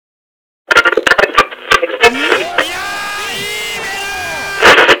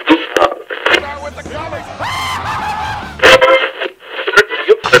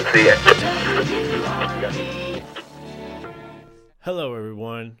Hello,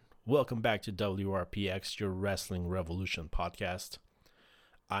 everyone. Welcome back to WRPX, your Wrestling Revolution podcast.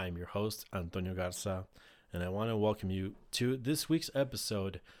 I'm your host, Antonio Garza, and I want to welcome you to this week's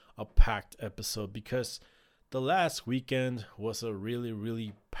episode, a packed episode, because the last weekend was a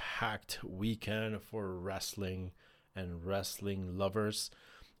really packed weekend for wrestling and wrestling lovers.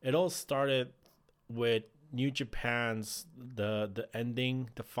 It all started with New Japan's the ending,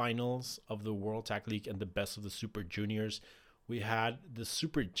 the finals of the World Tag League and the Best of the Super Juniors. We had the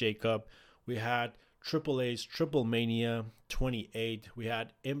Super Jacob. We had AAA's Triple Mania 28. We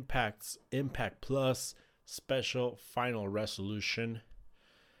had Impact's Impact Plus special final resolution.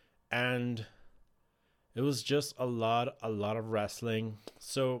 And it was just a lot of wrestling.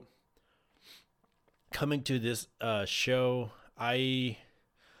 So coming to this show, I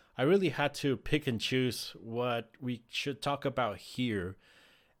really had to pick and choose what we should talk about here.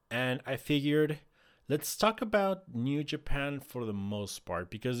 And I figured, let's talk about New Japan for the most part,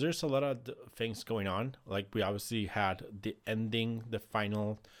 because there's a lot of things going on. Like, we obviously had the ending, the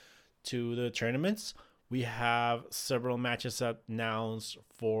final to the tournaments. We have several matches announced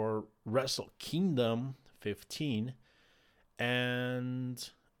for Wrestle Kingdom 15. And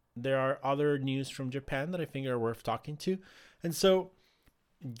there are other news from Japan that I think are worth talking to. And so,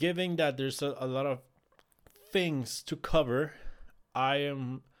 given that there's a lot of things to cover, I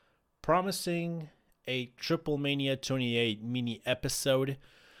am promising a Triple Mania 28 mini episode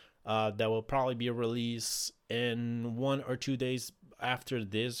that will probably be released in 1 or 2 days after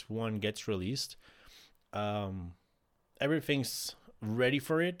this one gets released. Everything's ready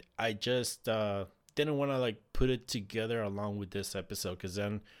for it. I just didn't want to put it together along with this episode, because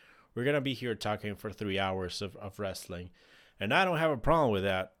then we're gonna be here talking for 3 hours of wrestling, and I don't have a problem with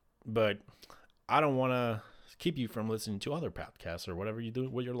that, but I don't want to keep you from listening to other podcasts or whatever you do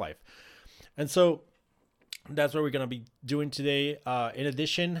with your life. And so that's what we're going to be doing today. In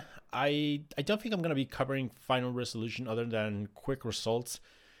addition, I don't think I'm going to be covering Final Resolution other than quick results.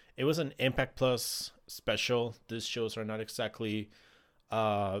 It was an Impact Plus special. These shows are not exactly,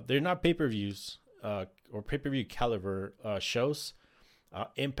 they're not pay-per-views or pay-per-view caliber shows.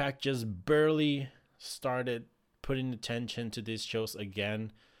 Impact just barely started putting attention to these shows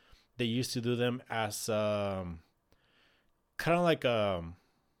again. They used to do them as kind of like a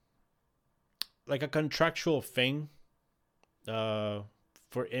contractual thing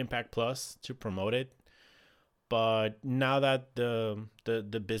for Impact Plus to promote it. But now that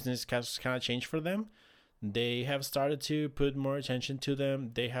the business has kind of changed for them, they have started to put more attention to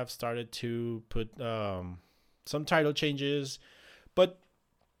them. They have started to put some title changes. But,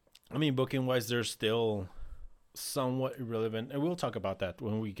 I mean, booking-wise, they're still somewhat irrelevant. And we'll talk about that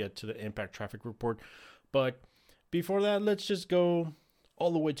when we get to the Impact Traffic Report. But before that, let's just go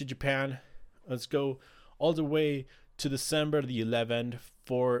all the way to Japan. Let's go all the way to December the 11th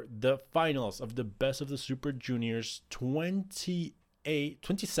for the finals of the Best of the Super Juniors 27.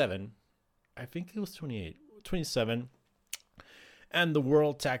 I think it was 28. 27. And the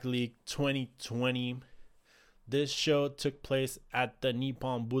World Tag League 2020. This show took place at the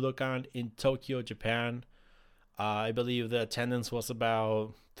Nippon Budokan in Tokyo, Japan. I believe the attendance was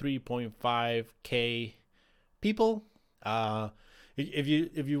about 3.5k people.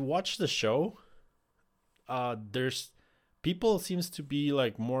 If you watch the show, there's people seems to be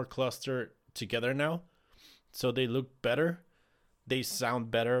more clustered together now, so they look better, they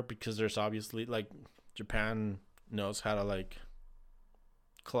sound better, because there's obviously Japan knows how to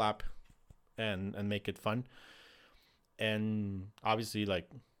clap and make it fun, and obviously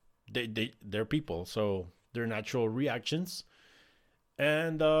they're people, so their natural reactions,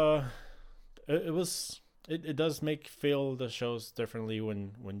 and it does make feel the shows differently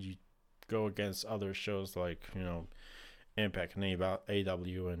when you go against other shows Impact and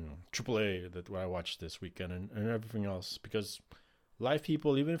AW and AAA that I watched this weekend and everything else, because live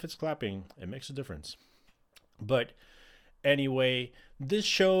people, even if it's clapping, it makes a difference. But anyway, this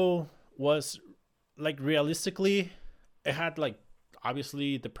show was realistically, it had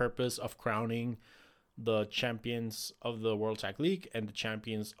obviously the purpose of crowning the champions of the World Tag League and the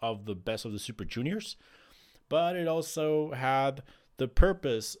champions of the Best of the Super Juniors, but it also had the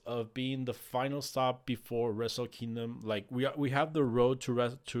purpose of being the final stop before Wrestle Kingdom. We have the road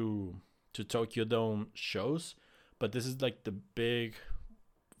to Tokyo Dome shows, but this is the big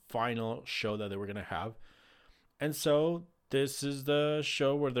final show that they were gonna have, and so this is the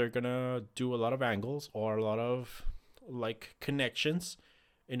show where they're gonna do a lot of angles or a lot of connections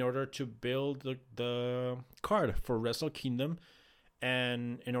in order to build the card for Wrestle Kingdom,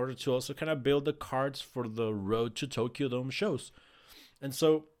 and in order to also kind of build the cards for the Road to Tokyo Dome shows. And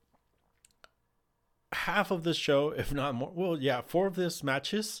so half of the show, if not more, well, yeah, 4 of these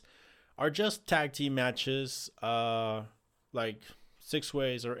matches are just tag team matches, like 6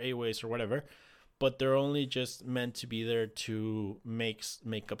 ways or 8 ways or whatever, but they're only just meant to be there to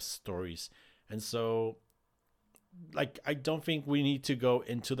make up stories. And so, like, I don't think we need to go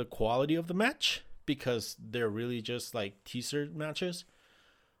into the quality of the match because they're really just like teaser matches.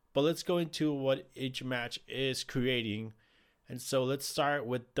 But let's go into what each match is creating. And so let's start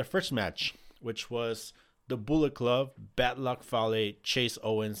with the first match, which was the Bullet Club, Bad Luck Fale, Chase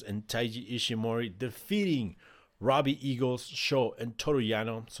Owens, and Taiji Ishimori defeating Robbie Eagles, Sho, and Toru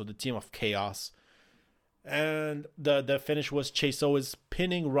Yano, so the team of Chaos. And the finish was Chase Owens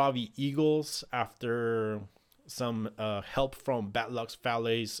pinning Robbie Eagles after some help from Bad Luck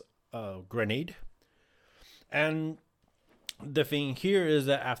Fale's grenade. And the thing here is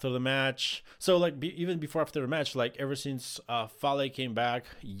that after the match, so like even before after the match, like ever since Fale came back,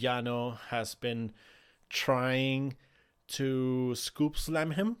 Yano has been trying to scoop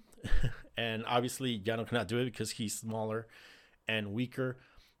slam him. And obviously Yano cannot do it because he's smaller and weaker.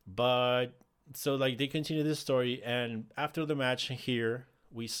 But so like they continue this story, and after the match here,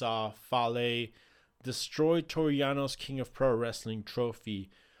 we saw Fale destroy Toru Yano's King of Pro Wrestling trophy,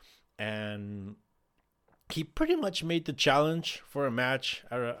 and he pretty much made the challenge for a match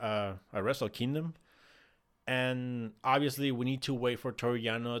at Wrestle Kingdom. And obviously we need to wait for Toru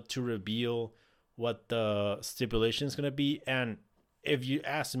Yano to reveal what the stipulation is going to be. And if you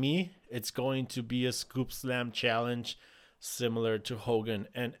ask me, it's going to be a scoop slam challenge similar to Hogan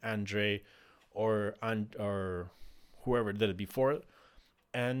and Andre or whoever did it before.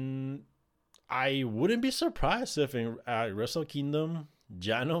 And I wouldn't be surprised if at Wrestle Kingdom,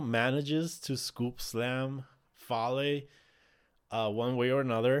 Yano manages to scoop slam Fale one way or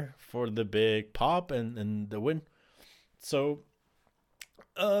another for the big pop and the win. So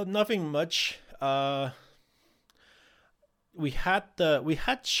nothing much. We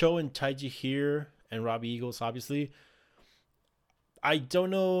had Sho and Taiji here and Robbie Eagles, obviously. I don't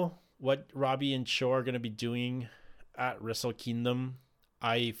know what Robbie and Sho are going to be doing at Wrestle Kingdom.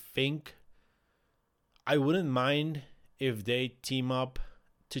 I think I wouldn't mind if they team up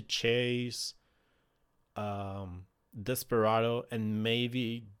to chase Desperado and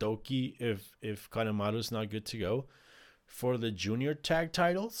maybe Doki if Kanemaru's not good to go for the junior tag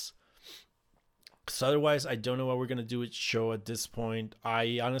titles. So otherwise, I don't know what we're going to do with Sho at this point.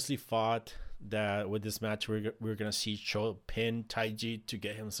 I honestly thought that with this match, we're going to see Sho pin Taiji to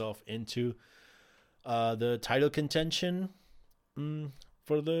get himself into the title contention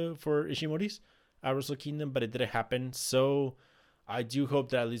for Ishimori's at Wrestle Kingdom, but it didn't happen. So I do hope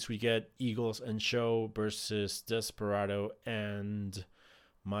that at least we get Eagles and Sho versus Desperado and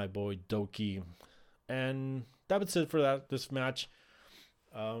my boy Doki. And that was it for this match.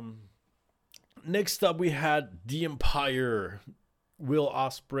 Next up, we had The Empire. Will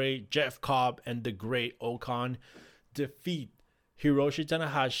Ospreay, Jeff Cobb, and the Great Okan defeat Hiroshi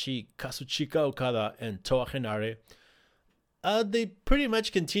Tanahashi, Kazuchika Okada, and Toa Henare. They pretty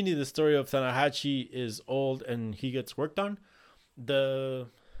much continue the story of Tanahashi is old and he gets worked on. The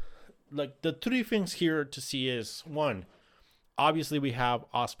 3 things here to see is, 1, obviously we have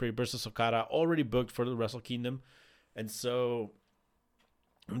Ospreay versus Okada already booked for the Wrestle Kingdom, and so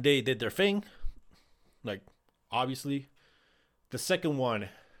they did their thing, like obviously. The second one,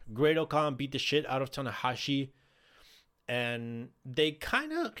 Great Okan beat the shit out of Tanahashi, and they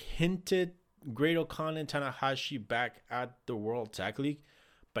kind of hinted Great Okan and Tanahashi back at the World Tag League,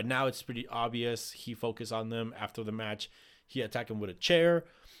 but now it's pretty obvious he focused on them after the match. He attacked him with a chair,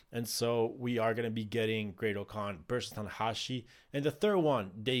 and so we are going to be getting Great Okan versus Tanahashi. And the third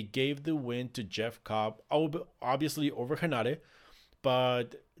one, they gave the win to Jeff Cobb, obviously over Henare,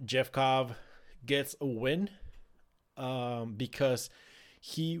 but Jeff Cobb gets a win because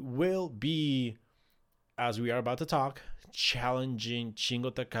he will be, as we are about to talk, challenging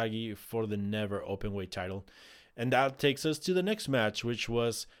Shingo Takagi for the never openweight title. And that takes us to the next match, which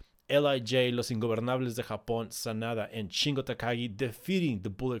was LIJ, Los Ingobernables de Japón, Sanada, and Shingo Takagi defeating the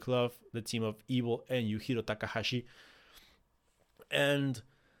Bullet Club, the team of Evil and Yujiro Takahashi. And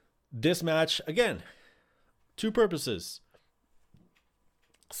this match, again, 2 purposes.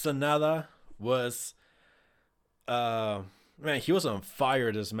 Sanada was, he was on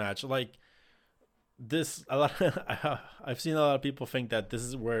fire this match. Like, I've seen a lot of people think that this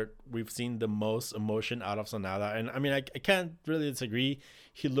is where we've seen the most emotion out of Sanada, and I mean I can't really disagree.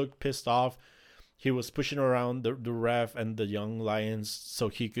 He looked pissed off. he was pushing around the ref and the young lions so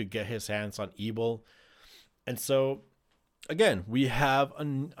he could get his hands on Evil. And so again, we have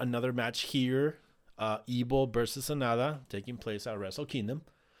another match here, Evil versus Sanada, taking place at Wrestle Kingdom.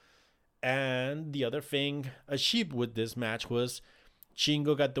 And the other thing achieved with this match was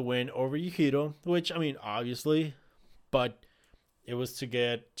Shingo got the win over Yujiro, which, I mean, obviously, but it was to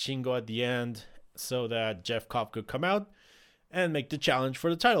get Shingo at the end so that Jeff Cobb could come out and make the challenge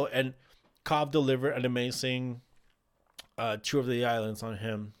for the title. And Cobb delivered an amazing Tour of the Islands on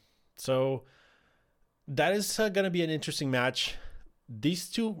him. So that is going to be an interesting match. These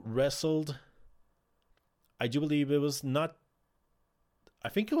two wrestled, I do believe it was not, I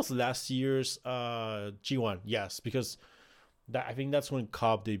think it was last year's G1. Yes, because I think that's when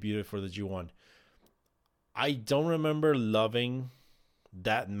Cobb debuted for the G1. I don't remember loving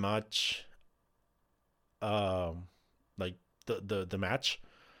that much like the match.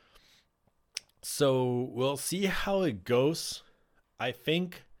 So we'll see how it goes. I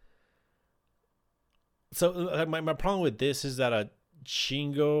think so. My problem with this is that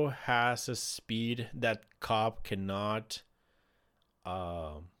Shingo has a speed that Cobb cannot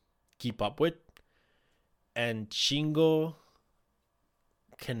keep up with, and Shingo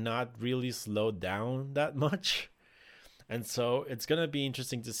cannot really slow down that much. And so it's going to be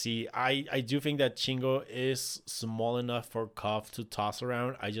interesting to see. I do think that Shingo is small enough for Cobb to toss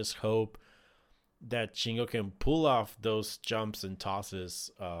around. I just hope that Shingo can pull off those jumps and tosses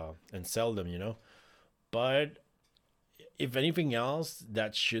and sell them, you know. But if anything else,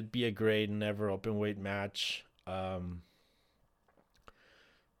 that should be a great never open weight match. You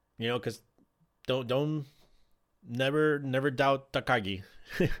know, because don't never doubt Takagi.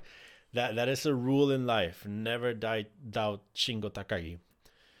 That is a rule in life. Never doubt Shingo Takagi.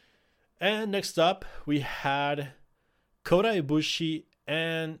 And next up, we had Kota Ibushi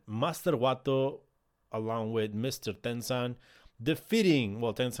and Master Wato, along with Mr. Tenzan, defeating,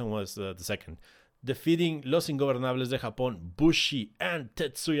 well, Tenzan was the second, defeating Los Ingobernables de Japón, Bushi and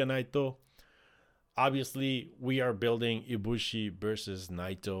Tetsuya Naito. Obviously, we are building Ibushi versus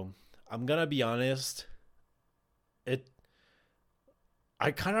Naito. I'm gonna be honest, I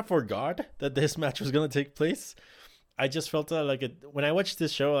kind of forgot that this match was gonna take place. I just felt like it when I watched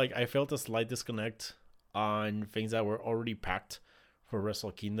this show. Like I felt a slight disconnect on things that were already packed for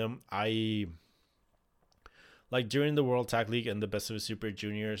Wrestle Kingdom. I like during the World Tag League and the Best of the Super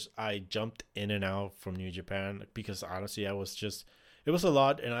Juniors, I jumped in and out from New Japan because honestly, it was a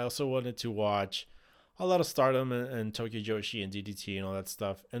lot, and I also wanted to watch a lot of Stardom and Tokyo Joshi and DDT and all that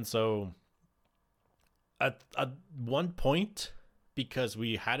stuff. And so at one point, because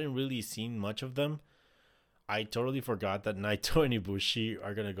we hadn't really seen much of them, I totally forgot that Naito and Ibushi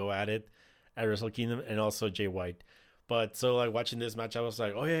are going to go at it at Wrestle Kingdom, and also Jay White. But so like watching this match, I was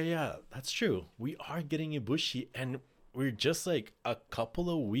like, oh yeah, that's true. We are getting Ibushi, and we're just like a couple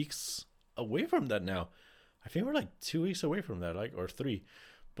of weeks away from that now. I think we're like 2 weeks away from that, like, or 3.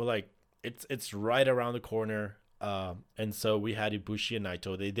 But like it's right around the corner. And so we had Ibushi and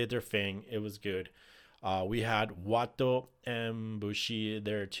Naito. They did their thing. It was good. We had Wato and Bushi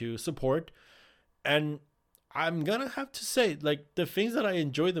there to support. And I'm going to have to say, like, the things that I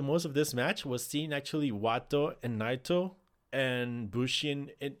enjoyed the most of this match was seeing actually Wato and Naito and Bushi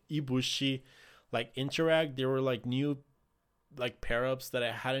and Ibushi, like, interact. There were, like, new, like, pair-ups that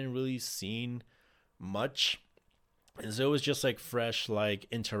I hadn't really seen much. And so it was just, like, fresh, like,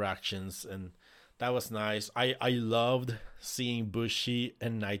 interactions. And that was nice. I loved seeing Bushi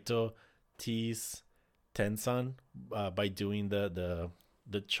and Naito tease Tenzan by doing the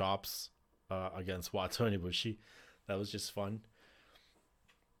chops against Wato and Ibushi. That was just fun.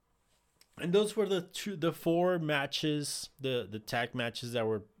 And those were the 4 matches, the tag matches that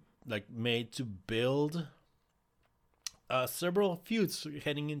were like made to build several feuds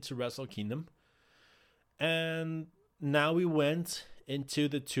heading into Wrestle Kingdom. And now we went into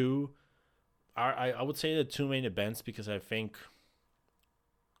the two, I would say the 2 main events, because I think,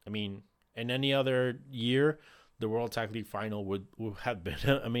 I mean, in any other year, the World Tag League Final would have been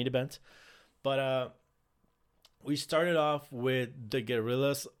a main event. But we started off with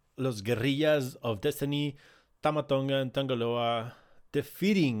Los Guerrillas of Destiny, Tama Tonga and Tangaloa,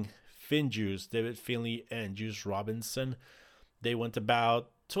 defeating Finjuice, David Finlay, and Juice Robinson. They went about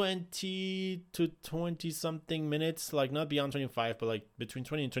 20 to 20 something minutes, like not beyond 25, but like between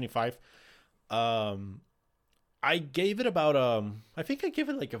 20 and 25. I gave it about I think I gave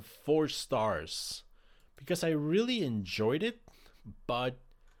it like a 4 stars because I really enjoyed it, but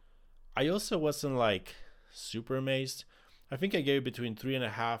I also wasn't like super amazed. I think I gave it between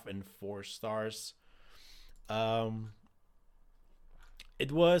 3.5 and 4 stars.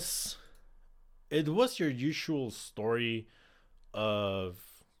 It was it was your usual story of,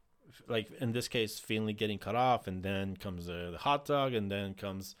 like in this case, Finley getting cut off, and then comes the hot dog, and then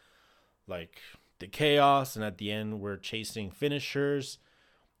comes like the chaos, and at the end we're chasing finishers,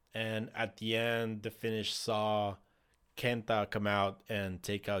 and at the end the finish saw Kenta come out and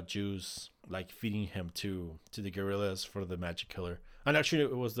take out Juice, like feeding him to the gorillas for the magic killer. And actually,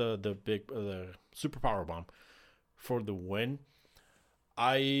 it was the big the super power bomb for the win.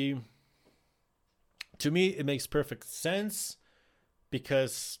 I To me, it makes perfect sense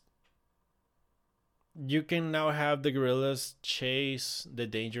because you can now have the gorillas chase the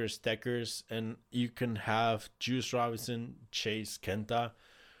dangerous Deckers, and you can have Juice Robinson chase Kenta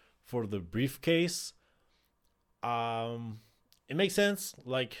for the briefcase. It makes sense.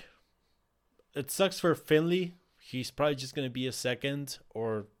 Like, it sucks for Finley. He's probably just gonna be a second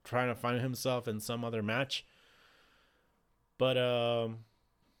or trying to find himself in some other match. But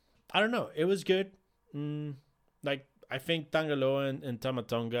I don't know. It was good. Like, I think Tangaloa and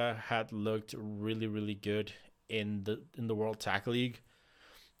Tamatonga had looked really, really good in the World Tag League.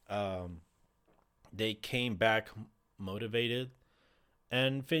 They came back motivated,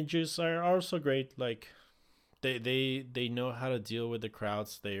 and Finjuice are also great. Like, they know how to deal with the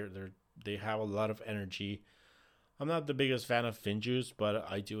crowds. They have a lot of energy. I'm not the biggest fan of Finjuice, but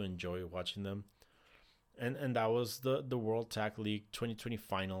I do enjoy watching them. And that was the World Tag League 2020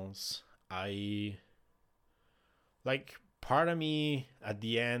 finals. I like, part of me at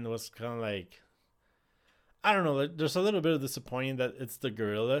the end was kind of like, I don't know, there's a little bit of disappointing that it's the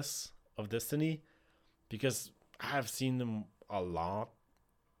Gorillas of Destiny, because I've seen them a lot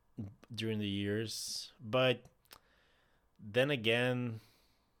during the years. But then again,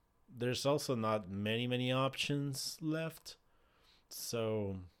 there's also not many options left.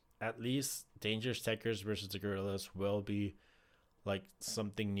 So at least Dangerous Techers versus the Gorillas will be like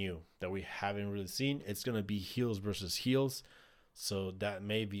something new that we haven't really seen. It's going to be heels versus heels. So that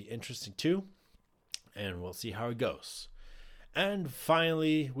may be interesting too. And we'll see how it goes. And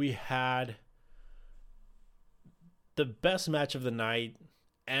finally, we had the best match of the night,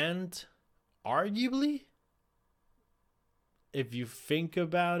 and arguably, if you think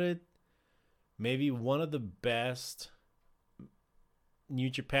about it, maybe one of the best New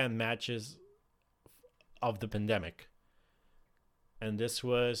Japan matches of the pandemic. And this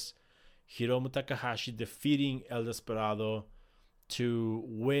was Hiromu Takahashi defeating El Desperado to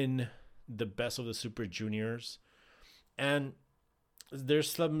win the Best of the Super Juniors. And there's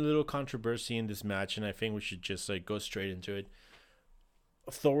some little controversy in this match, and I think we should just like go straight into it.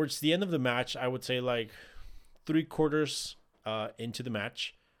 Towards the end of the match, I would say like 3/4 into the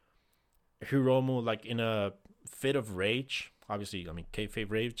match, Hiromu, like in a fit of rage, obviously, I mean,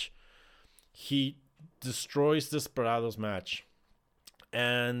 kayfabe rage, he destroys Desperado's match.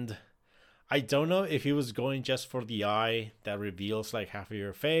 And I don't know if he was going just for the eye that reveals like half of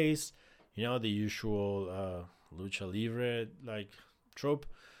your face, you know, the usual lucha libre like trope.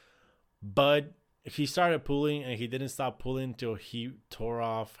 But he started pulling, and he didn't stop pulling until he tore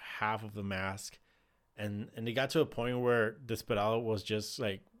off half of the mask. And it got to a point where Desperado was just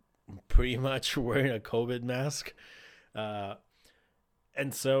like pretty much wearing a COVID mask. And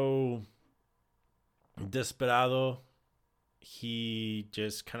so Desperado, he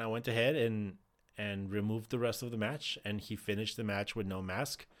just kind of went ahead and removed the rest of the match, and he finished the match with no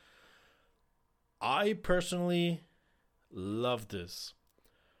mask. I personally love this.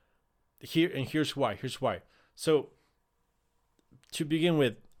 Here's why. So, to begin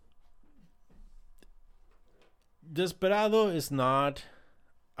with, Desperado is not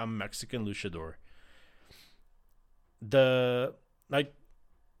a Mexican luchador. There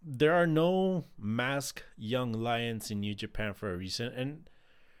are no masked young lions in New Japan for a reason, and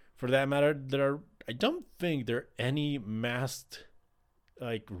for that matter, I don't think there are any masked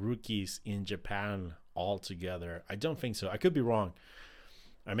like rookies in Japan altogether. I don't think so. I could be wrong.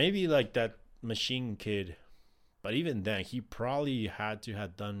 Or maybe like that Machine Kid, but even then, he probably had to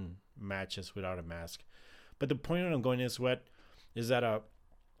have done matches without a mask. But the point that I'm going is that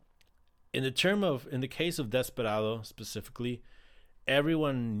in the case of Desperado specifically,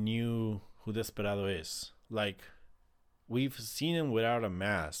 everyone knew who Desperado is. Like, we've seen him without a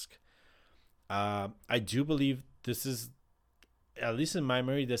mask. I do believe this is, at least in my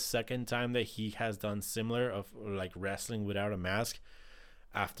memory, the second time that he has done similar of like wrestling without a mask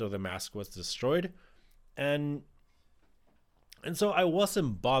after the mask was destroyed. And so I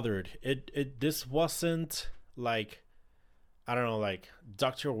wasn't bothered. This wasn't like, I don't know, like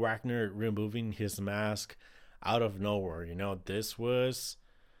Dr. Wagner removing his mask out of nowhere. You know, this was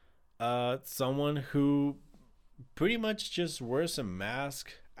someone who pretty much just wears a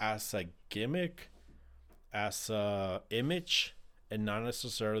mask as a gimmick, as a image, and not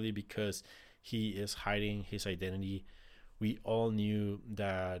necessarily because he is hiding his identity. We all knew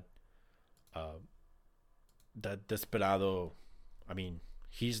that uh, that Desperado, I mean,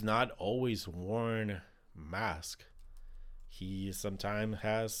 he's not always worn mask. He sometimes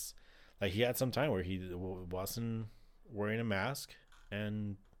has, like, he had some time where he wasn't wearing a mask,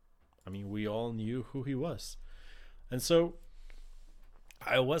 and I mean, we all knew who he was. And so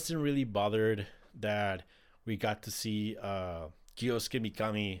I wasn't really bothered that we got to see Kyosuke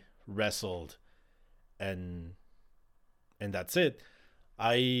Mikami wrestled, and that's it.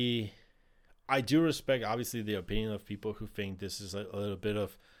 I I do respect obviously the opinion of people who think this is a little bit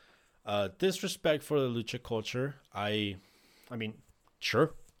of disrespect for the lucha culture. I mean,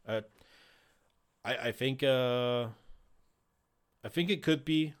 sure. I think I think it could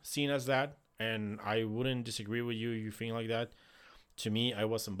be seen as that, and I wouldn't disagree with you. You think like that? To me, I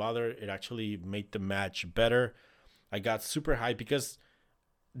wasn't bothered. It actually made the match better. I got super hyped because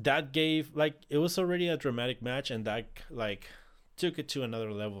that gave, like, it was already a dramatic match, and that like took it to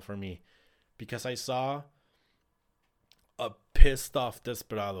another level for me because I saw a pissed off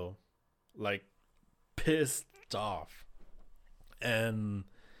Desperado, like pissed off, and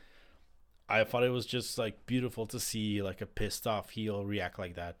I thought it was just like beautiful to see like a pissed off heel react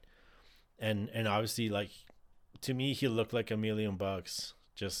like that. And obviously, like, to me he looked like $1,000,000,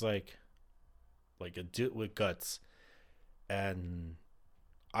 just like a dude with guts, and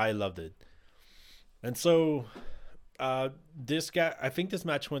I loved it. And so this guy, I think this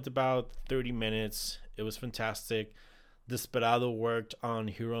match went about 30 minutes. It was fantastic. Desperado worked on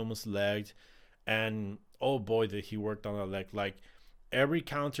Hiromu's leg, and oh boy did he work on the leg. Like, every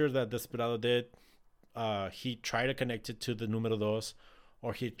counter that Desperado did, he tried to connect it to the numero dos,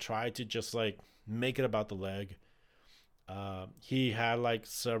 or he tried to just like make it about the leg. He had like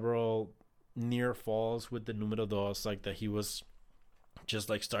several near falls with the numero dos, like that he was just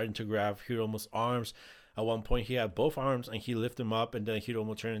like starting to grab Hiromu's arms. At one point, he had both arms and he lifted him up, and then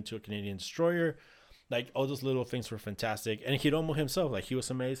Hiromu turned into a Canadian destroyer. Like, all those little things were fantastic. And Hiromu himself, like, he was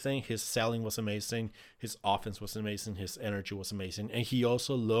amazing. His selling was amazing. His offense was amazing. His energy was amazing. And he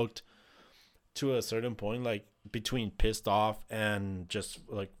also looked, to a certain point, like between pissed off and just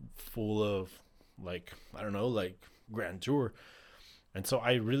like full of, like, I don't know, like grandeur. And so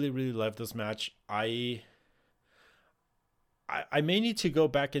I really, really loved this match. I may need to go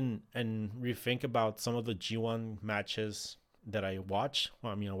back and rethink about some of the G1 matches that I watch.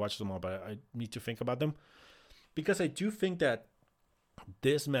 Well, I mean, I watched them all, but I need to think about them because I do think that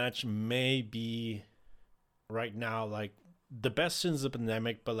this match may be right now like the best since the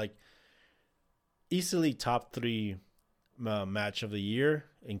pandemic, but like easily top three match of the year,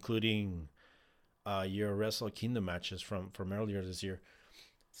 including your Wrestle Kingdom matches from earlier this year.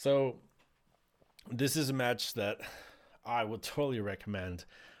 So this is a match that I would totally recommend.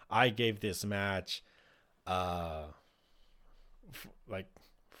 I gave this match like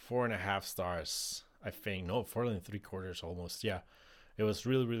 4.5 stars. I think no, 4.75 almost. Yeah, it was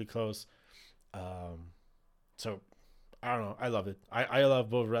really, really close. So I don't know. I love it. I love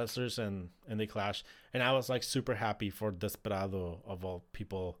both wrestlers, and they clash. And I was like super happy for Desperado of all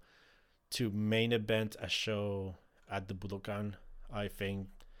people to main event a show at the Budokan. I think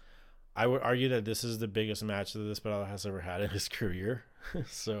I would argue that this is the biggest match that Desperado has ever had in his career.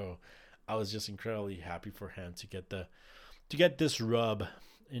 So I was just incredibly happy for him to get this rub,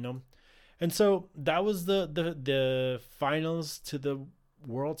 you know. And so that was the finals to the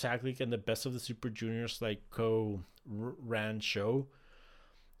World Tag League and the Best of the Super Juniors like co-ran show.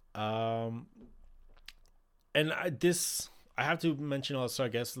 And I have to mention also, I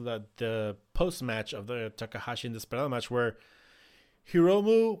guess, that the post match of the Takahashi and Desperado match, where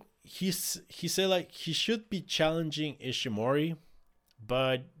Hiromu, he said like he should be challenging Ishimori,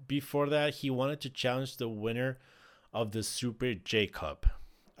 but before that he wanted to challenge the winner of the Super J Cup.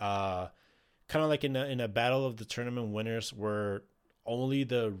 Kind of like in a battle of the tournament winners, where only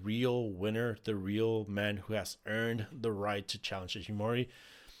the real winner, the real man who has earned the right to challenge Ishimori,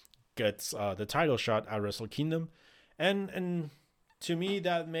 gets the title shot at Wrestle Kingdom. And to me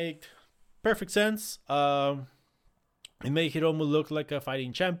that made perfect sense. It made Hiromu look like a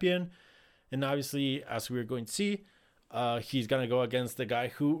fighting champion. And obviously, as we're going to see, he's going to go against the guy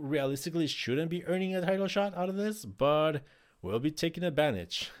who realistically shouldn't be earning a title shot out of this, but will be taking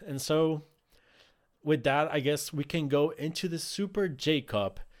advantage. And so, with that, I guess we can go into the Super J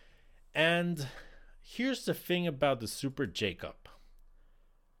Cup. And here's the thing about the Super J Cup.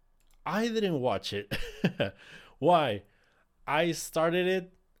 I didn't watch it. Why? I started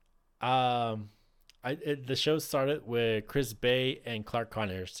it. the show started with Chris Bay and Clark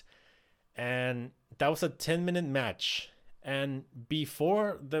Connors, and that was a 10-minute match. And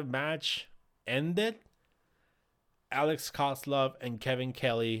before the match ended, Alex Koslov and Kevin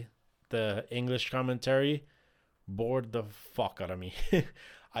Kelly, the English commentary, bored the fuck out of me.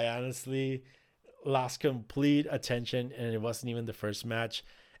 I honestly lost complete attention, and it wasn't even the first match.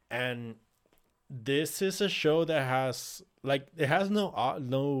 And this is a show that has it has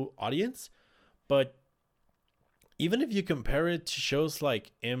no audience, but even if you compare it to shows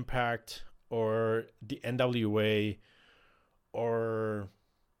like Impact or the NWA or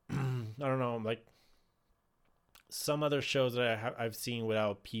I don't know, like some other shows that I've seen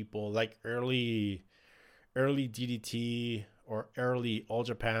without people, like early DDT or early All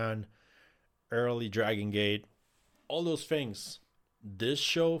Japan, early Dragon Gate, all those things. This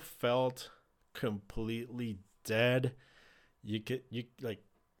show felt completely dead.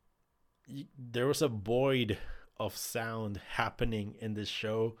 There was a void of sound happening in this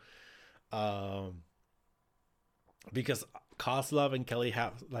show, um, because Kozlov and Kelly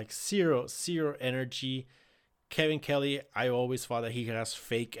have like zero energy. Kevin Kelly, I always thought that he has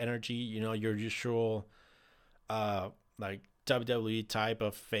fake energy. You know, your usual like WWE type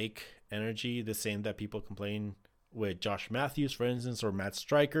of fake energy, the same that people complain with Josh Matthews, for instance, or Matt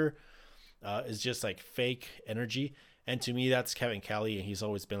Striker. Is just like fake energy. And to me, that's Kevin Kelly, and he's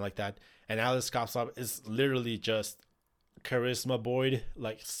always been like that. And Alex Koslov is literally just charisma void,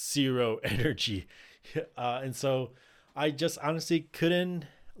 like zero energy. And so I just honestly couldn't,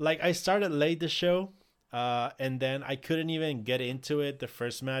 like, I started late the show, and then I couldn't even get into it the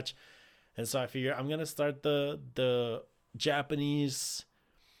first match. And so I figured I'm gonna start the Japanese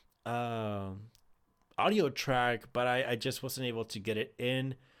audio track, but I just wasn't able to get it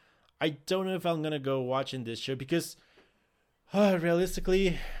in. I don't know if I'm gonna go watching this show because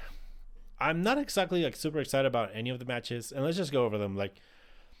realistically, I'm not exactly like super excited about any of the matches. And let's just go over them. Like,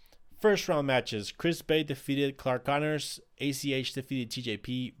 first round matches: Chris Bay defeated Clark Connors, ACH defeated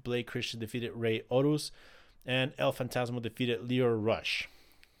TJP, Blake Christian defeated Ray Orus, and El Fantasma defeated Leo Rush.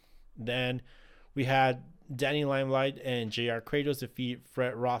 Then we had Danny Limelight and JR Kratos defeat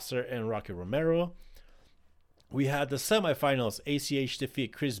Fred Rosser and Rocky Romero. We had the semifinals: ACH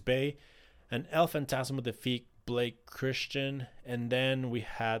defeat Chris Bay and El Fantasma defeat Blake Christian. And then we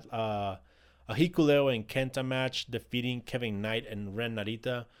had a Hikuleo and Kenta match defeating Kevin Knight and Ren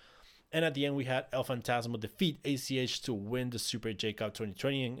Narita. And at the end, we had El Fantasma defeat ACH to win the Super J-Cup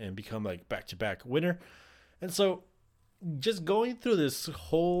 2020 and become like back-to-back winner. And so just going through this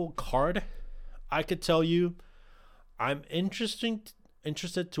whole card, I could tell you I'm interested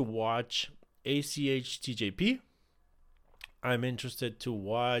to watch ACH TJP. I'm interested to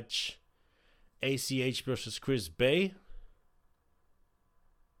watch ACH versus Chris Bay.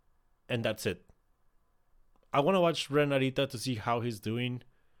 And that's it. I want to watch Ren Narita to see how he's doing,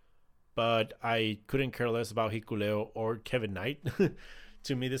 but I couldn't care less about Hikuleo or Kevin Knight.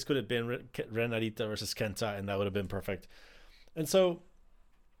 To me, this could have been Ren Narita versus Kenta, and that would have been perfect. And so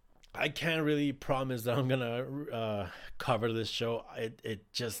I can't really promise that I'm going to cover this show.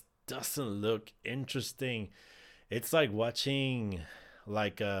 It just doesn't look interesting. It's like watching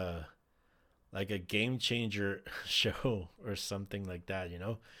like a game changer show or something like that, you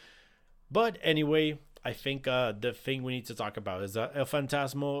know? But anyway, I think the thing we need to talk about is that El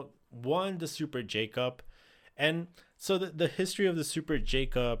Fantasma won the Super J-Cup. And so the history of the Super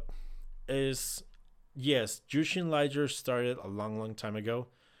J-Cup is, yes, Jushin Liger started a long time ago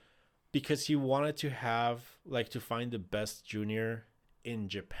because he wanted to have, like, to find the best junior in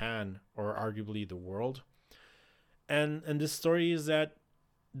Japan or arguably the world. And the story is that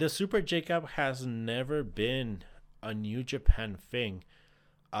the Super J-Cup has never been a New Japan thing.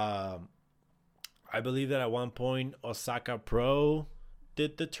 I believe that at one point Osaka Pro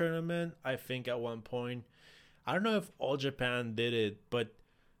did the tournament. I think at one point, I don't know if All Japan did it, but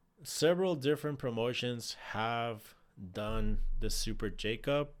several different promotions have done the Super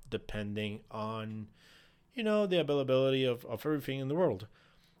J-Cup depending on, you know, the availability of everything in the world.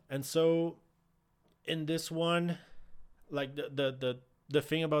 And so in this one, like the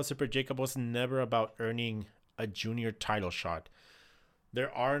thing about Super J-Cup was never about earning a junior title shot.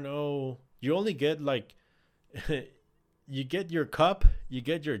 There are no, you only get like you get your cup, you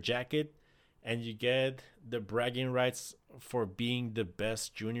get your jacket, and you get the bragging rights for being the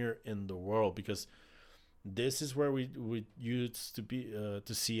best junior in the world, because this is where we used to be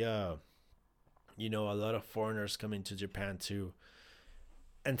to see you know, a lot of foreigners coming to Japan too.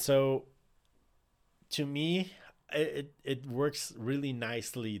 And so to me, it works really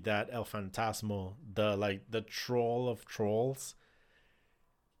nicely that El Fantasma, the troll of trolls,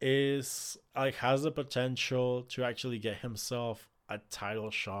 is like has the potential to actually get himself a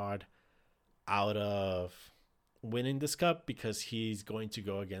title shot out of winning this cup because he's going to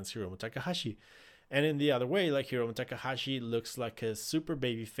go against Hiromu Takahashi. And in the other way, like Hiromu Takahashi looks like a super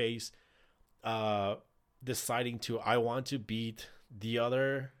baby face, uh, deciding to I want to beat the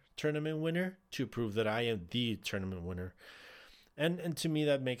other tournament winner to prove that I am the tournament winner. And to me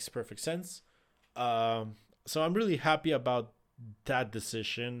that makes perfect sense. So I'm really happy about that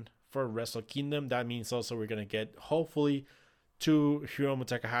decision for Wrestle Kingdom. That means also we're gonna get hopefully two Hiromu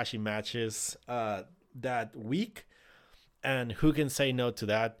Takahashi matches that week, and who can say no to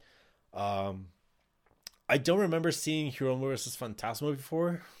that? Um, I don't remember seeing Hiromu versus Phantasmo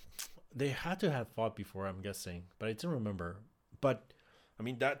before. They had to have fought before, I'm guessing, but I don't remember. But I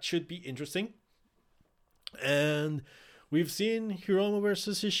mean, that should be interesting. And we've seen Hiromu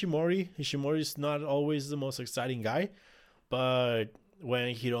versus Ishimori. Ishimori is not always the most exciting guy, but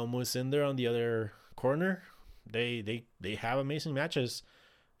when Hiromu is in there on the other corner, they have amazing matches.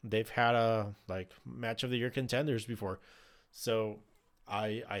 They've had a like match of the year contenders before, so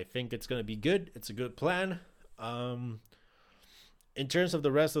I think it's gonna be good. It's a good plan. In terms of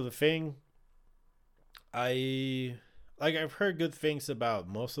the rest of the thing, I've heard good things about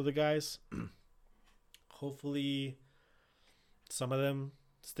most of the guys. Hopefully, some of them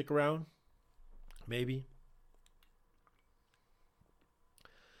stick around, maybe.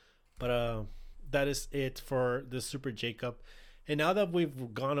 But that is it for the Super J-Cup. And now that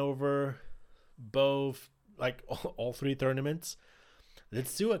we've gone over both, like all three tournaments,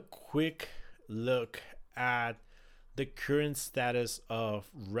 let's do a quick look at the current status of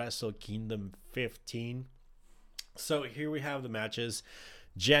Wrestle Kingdom 15. So here we have the matches.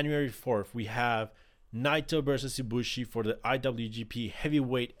 January 4th, we have Naito versus Ibushi for the IWGP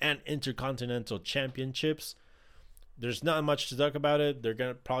Heavyweight and Intercontinental Championships. There's not much to talk about it.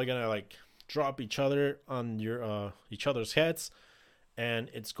 They're probably gonna like drop each other on your each other's heads, and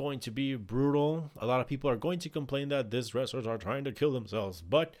it's going to be brutal. A lot of people are going to complain that these wrestlers are trying to kill themselves,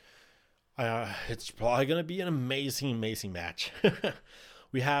 but it's probably gonna be an amazing match.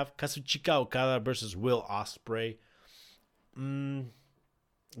 We have Kazuchika Okada versus Will Ospreay.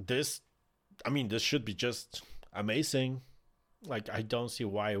 This should be just amazing. Like, I don't see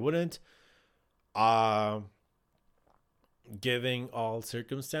why it wouldn't. Giving all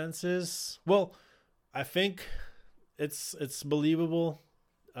circumstances, well, I think it's believable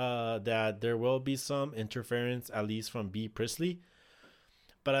that there will be some interference, at least from B. Priestley.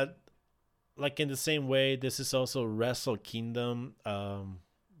 But like in the same way, this is also Wrestle Kingdom.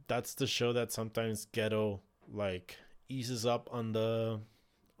 That's the show that sometimes Gedo like eases up on the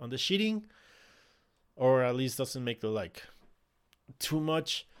cheating, or at least doesn't make it like too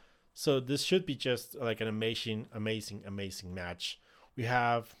much. So this should be just like an amazing match. We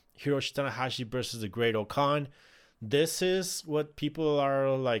have Hiroshi Tanahashi versus the Great Okan. This is what people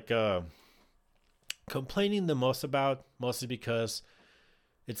are like complaining the most about, mostly because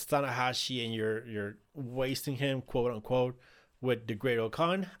it's Tanahashi and you're wasting him, quote unquote, with the Great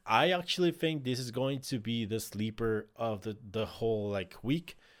Okan. I actually think this is going to be the sleeper of the whole like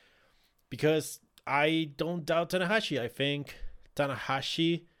week, because I don't doubt Tanahashi. I think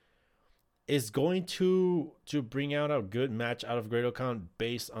Tanahashi is going to bring out a good match out of Great Okan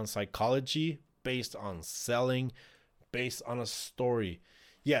based on psychology, based on selling, based on a story.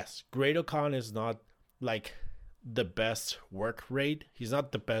 Yes, Great Okan is not like the best work rate. He's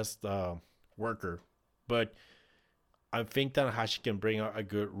not the best worker, but I think Tanahashi can bring out a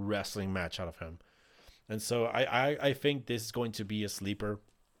good wrestling match out of him. And so I think this is going to be a sleeper.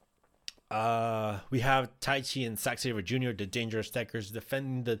 We have Taichi and Zack Sabre Jr., the Dangerous Tekkers,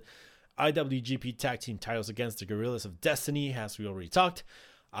 defending the IWGP Tag Team titles against the Gorillas of Destiny, as we already talked.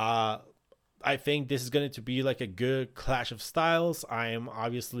 I think this is going to be like a good clash of styles. I am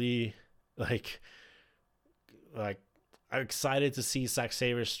obviously like I'm excited to see Zack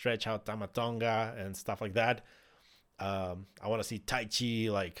Sabre stretch out Tamatonga and stuff like that. I want to see Taichi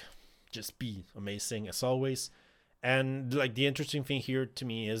like just be amazing as always. And like the interesting thing here to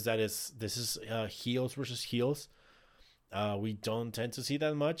me is that this is heels versus heels. We don't tend to see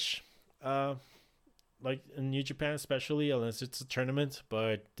that much, like in New Japan, especially unless it's a tournament.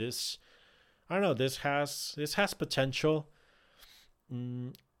 But this, I don't know, this has potential.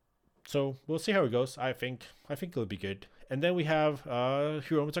 So we'll see how it goes. I think it'll be good. And then we have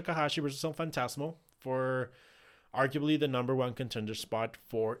Hiromu Takahashi versus El Phantasmo for arguably the number one contender spot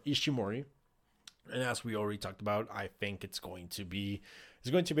for Ishimori. And as we already talked about, I think it's going to be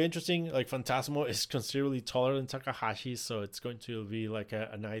interesting. Like, Phantasmo is considerably taller than Takahashi, so it's going to be like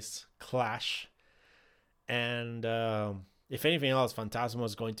a nice clash. And if anything else, Phantasmo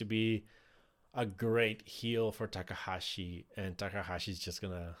is going to be a great heel for Takahashi, and Takahashi's just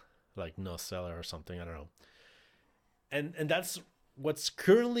gonna like no seller or something. I don't know. And that's what's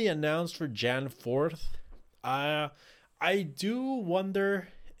currently announced for Jan 4th. I do wonder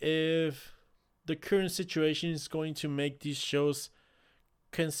if the current situation is going to make these shows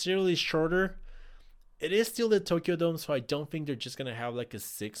considerably shorter. It is still the Tokyo Dome, so I don't think they're just gonna have like a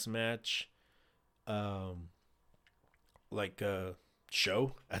 6-match like a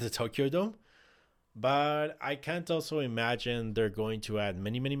show at the Tokyo Dome. But I can't also imagine they're going to add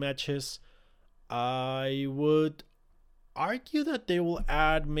many matches. I would argue that they will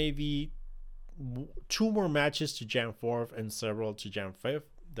add maybe 2 more matches to Jan 4th and several to Jan 5th,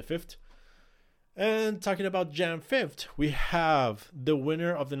 the 5th. And talking about Jan 5th, we have the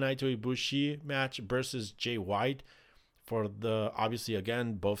winner of the Naito Ibushi match versus Jay White for the, obviously,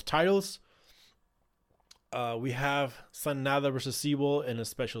 again, both titles. We have Sanada versus Sewell in a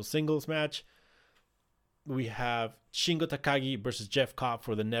special singles match. We have Shingo Takagi versus Jeff Cobb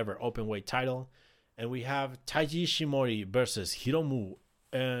for the Never Openweight title. And we have Taiji Ishimori versus Hiromu.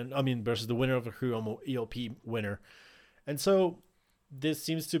 Versus the winner of the Hiromu ELP winner. And so this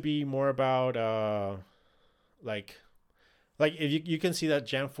seems to be more about like if you can see that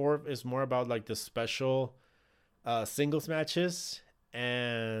Jan 4th is more about like the special singles matches,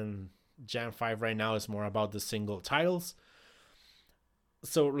 and Jan 5 right now is more about the single titles.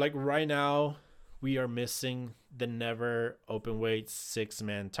 So like right now we are missing the Never Openweight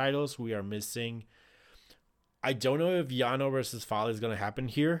 6-man titles. We are missing, I don't know if Yano versus Fale is going to happen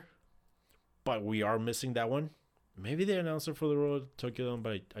here, but we are missing that one. Maybe they announced it for the Road Tokyo Dome,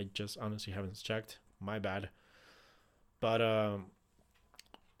 but I just honestly haven't checked. My bad. But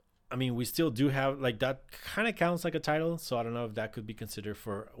we still do have, like, that kind of counts like a title, so I don't know if that could be considered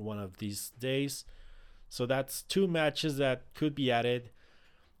for one of these days. So that's 2 matches that could be added.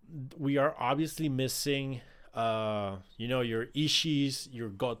 We are obviously missing, your Ishis, your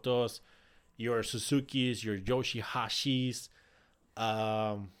Gotos, your Suzukis, your Yoshihashis,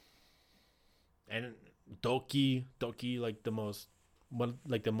 and Doki, like the most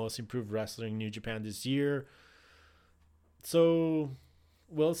improved wrestler in New Japan this year. So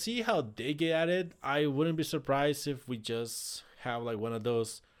we'll see how they get added. I wouldn't be surprised if we just have like one of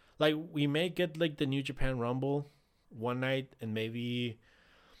those, like we may get like the New Japan Rumble one night and maybe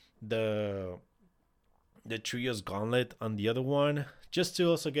the Trios Gauntlet on the other one, just to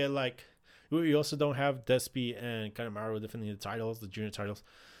also get like, we also don't have Despy and Kanemaru defending the titles, the junior titles.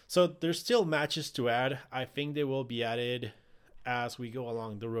 So there's still matches to add. I think they will be added as we go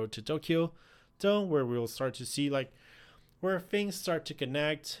along the road to Tokyo Dome, where we'll start to see like where things start to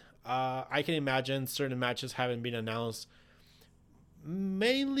connect. I can imagine certain matches haven't been announced,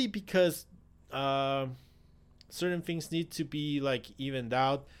 mainly because certain things need to be like evened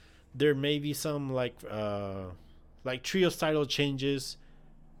out. There may be some like trios title changes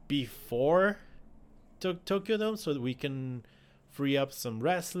before Tokyo Dome, so that we can free up some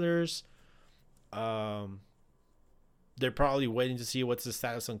wrestlers. They're probably waiting to see what's the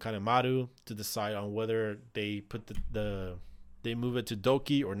status on Kanemaru to decide on whether they put they move it to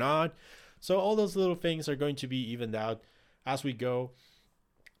Doki or not. So all those little things are going to be evened out as we go.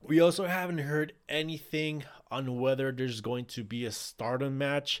 We also haven't heard anything on whether there's going to be a Stardom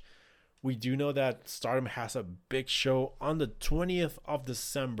match. We do know that Stardom has a big show on the 20th of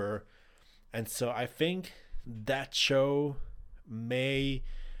December. And so I think that show may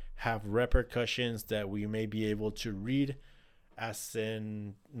have repercussions that we may be able to read, as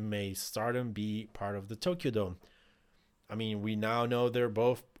in may Stardom be part of the Tokyo Dome. I mean, we now know they're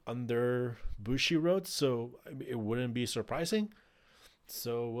both under Bushiroad, so it wouldn't be surprising.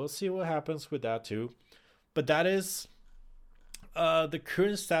 So we'll see what happens with that too. But that is the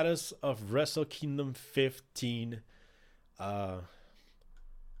current status of Wrestle Kingdom 15.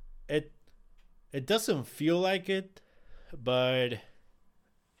 It doesn't feel like it, but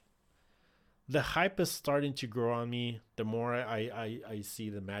the hype is starting to grow on me the more I see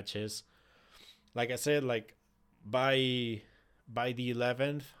the matches. Like I said, like by the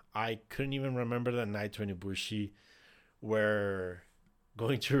 11th, I couldn't even remember that Naito and Ibushi were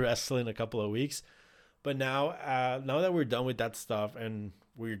going to wrestle in a couple of weeks. But now that we're done with that stuff and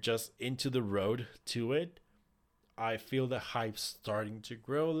we're just into the road to it, I feel the hype starting to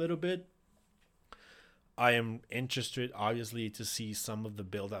grow a little bit. I am interested, obviously, to see some of the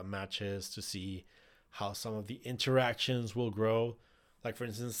build-up matches, to see how some of the interactions will grow. Like, for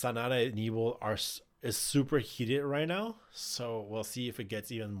instance, Sanada and Evil is super heated right now, so we'll see if it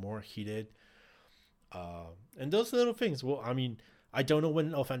gets even more heated. And those little things. Well, I mean, I don't know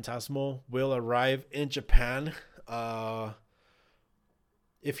when El Phantasmo will arrive in Japan. Uh,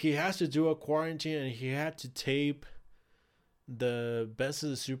 if he has to do a quarantine and he had to tape the Best of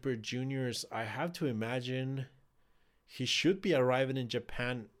the Super Juniors, I have to imagine he should be arriving in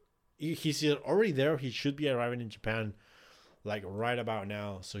Japan. He's already there. He should be arriving in Japan like right about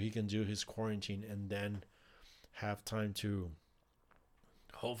now, so he can do his quarantine and then have time to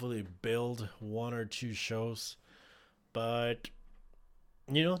hopefully build one or two shows. But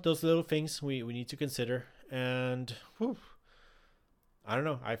those little things we need to consider. And whew, I don't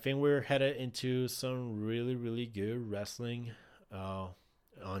know. I think we're headed into some really, really good wrestling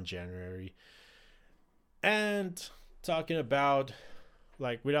on January. And talking about,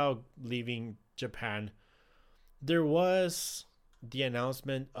 like, without leaving Japan, there was the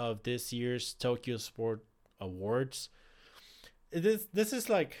announcement of this year's Tokyo Sport Awards. This is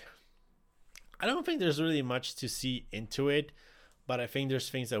like, I don't think there's really much to see into it, but I think there's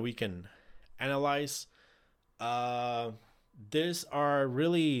things that we can analyze. These are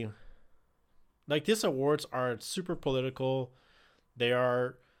really, like, these awards are super political. They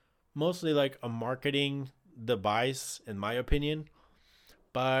are mostly like a marketing device, in my opinion,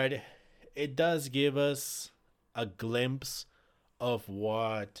 but it does give us a glimpse of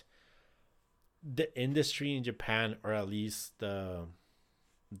what the industry in Japan, or at least the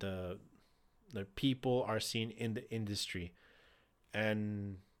people, are seeing in the industry,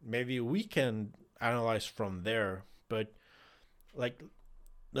 and maybe we can analyze from there. But like,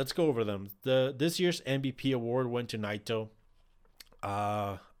 let's go over them. This year's MVP award went to Naito.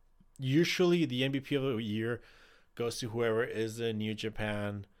 Usually the MVP of the year goes to whoever is the New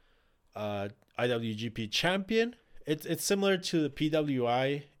Japan IWGP champion. It's similar to the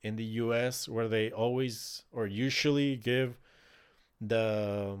PWI in the US, where they always or usually give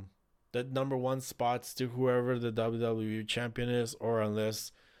the number one spots to whoever the WWE champion is, or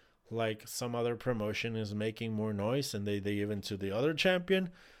unless like some other promotion is making more noise and they give it to the other champion.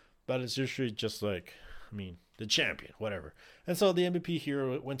 But it's usually just like, the champion, whatever. And so the MVP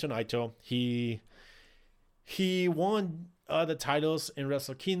here went to Naito. He won the titles in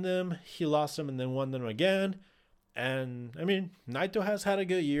Wrestle Kingdom. He lost them and then won them again. And Naito has had a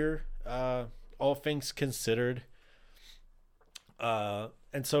good year, all things considered.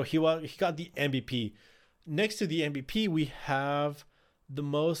 And so he got the MVP. Next to the MVP, we have the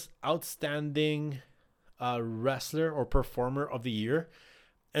most outstanding wrestler or performer of the year.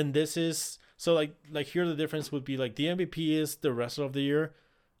 And this is, so like here the difference would be, like, the MVP is the wrestler of the year.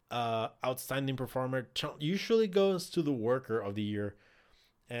 Outstanding performer usually goes to the worker of the year,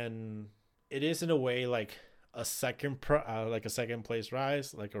 and it is in a way like a second place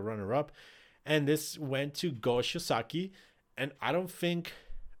rise, like a runner up. And this went to Go Shiozaki. And I don't think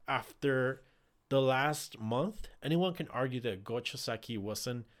after the last month anyone can argue that Go Shiozaki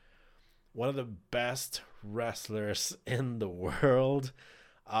wasn't one of the best wrestlers in the world.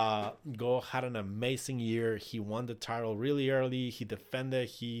 Go had an amazing year. He won the title really early. He defended.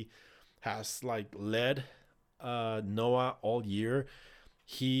 He has like led Noah all year.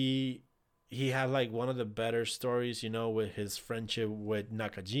 He had like one of the better stories, with his friendship with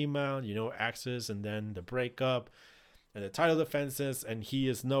Nakajima, Axis, and then the breakup and the title defenses, and he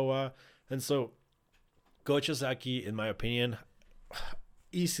is Noah. And so Go Shiozaki, in my opinion,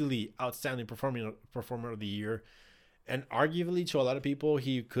 easily outstanding performer of the year. And arguably, to a lot of people,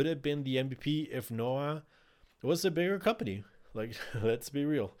 he could have been the MVP if Noah was a bigger company. Like, let's be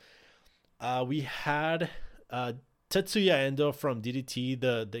real. We had Tetsuya Endo from DDT,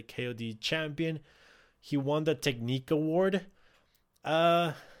 the KOD champion. He won the Technique Award.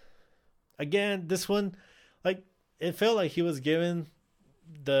 Again, this one, like, it felt like he was given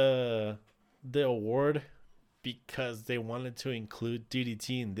the award because they wanted to include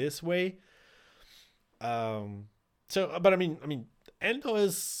DDT in this way. So, but Endo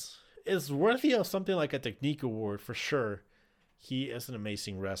is worthy of something like a Technique Award for sure. He is an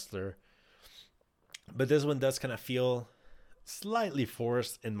amazing wrestler, but this one does kind of feel slightly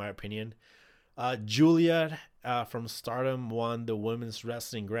forced, in my opinion. Julia from Stardom won the Women's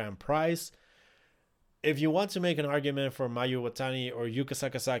Wrestling Grand Prize. If you want to make an argument for Mayu Watani or Yuka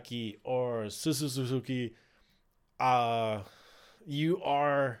Sakazaki or Suzu Suzuki, you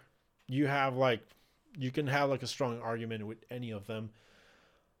can have like a strong argument with any of them.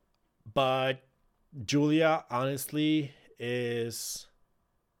 But Julia, honestly,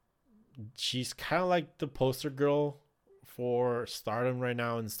 she's kind of like the poster girl for Stardom right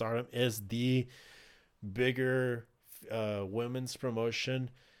now, and Stardom is the bigger women's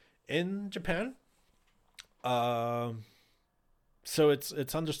promotion in Japan. So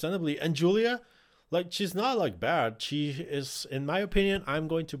it's understandably, and Julia, Like, she's not like bad. She is, in my opinion, I'm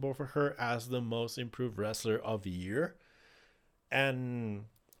going to vote for her as the most improved wrestler of the year. And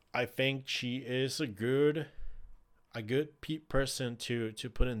I think she is a good person to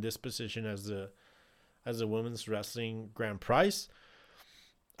put in this position as a women's wrestling grand prize.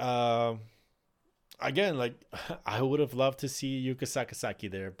 Um, Again, like, I would have loved to see Yuka Sakazaki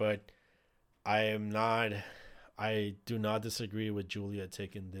there, but I am not. I do not disagree with Julia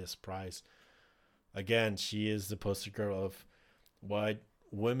taking this prize. Again, she is the poster girl of what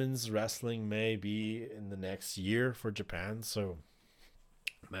women's wrestling may be in the next year for Japan. So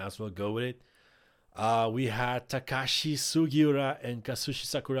might as well go with it. We had Takashi Sugiura and Kazushi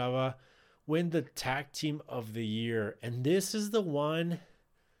Sakuraba win the tag team of the year, and this is the one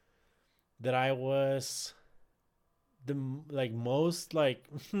that I was the like most like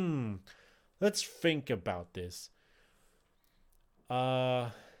let's think about this.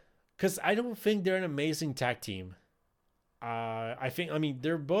 Cuz I don't think they're an amazing tag team. I mean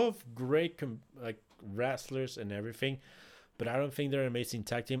they're both great like wrestlers and everything, but I don't think they're an amazing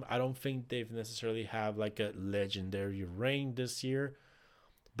tag team. I don't think they've necessarily have like a legendary reign this year.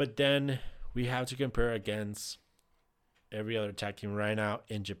 But then we have to compare against every other tag team right now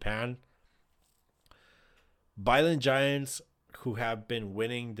in Japan. Violent Giants, who have been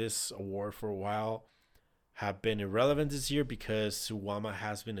winning this award for a while, have been irrelevant this year because Suwama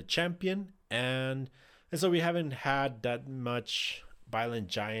has been a champion, and so we haven't had that much Violent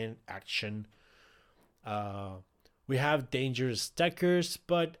Giant action. Uh, we have Dangerous Deckers,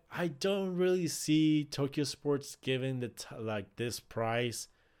 but I don't really see Tokyo Sports giving like this prize.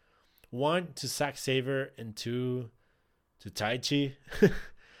 One to Zack Saber and two to Taichi.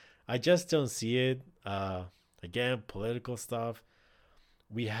 I just don't see it. Again, political stuff.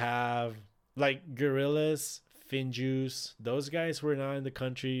 We have like Gorillas, Finjuice. Those guys were not in the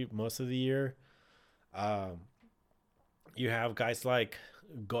country most of the year. Um, you have guys like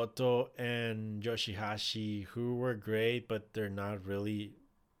Goto and Yoshihashi who were great, but they're not really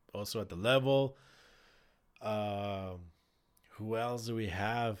also at the level. Um, who else do we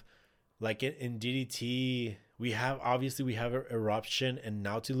have? Like in DDT, we have Eruption and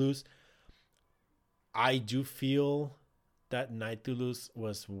Nautilus. I do feel that Nautilus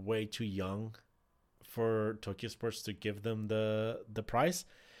was way too young for Tokyo Sports to give them the prize.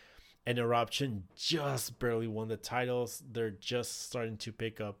 And Eruption just barely won the titles. They're just starting to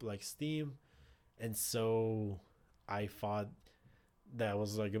pick up like steam. And so I thought that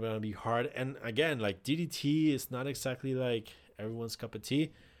was like gonna be hard. And again, like DDT is not exactly like everyone's cup of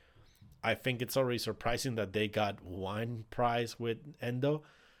tea. I think it's already surprising that they got one prize with Endo.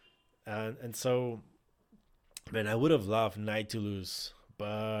 And so man, I would have loved Knight to lose,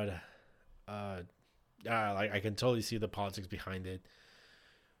 but like I can totally see the politics behind it.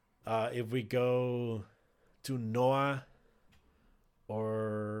 If we go to Noah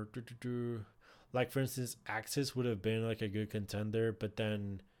or like for instance, Axis would have been like a good contender, but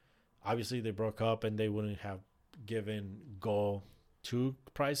then obviously they broke up and they wouldn't have given Go two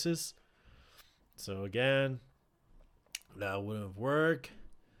prizes. So again, that wouldn't work.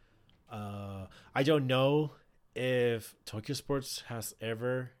 I don't know if Tokyo Sports has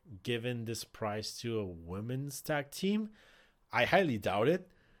ever given this prize to a women's tag team. I highly doubt it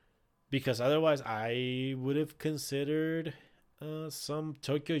because otherwise I would have considered some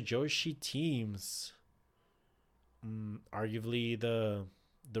Tokyo Joshi teams. Arguably the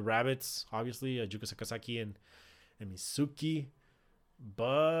Rabbits, obviously, Juka Sakazaki and Mizuki,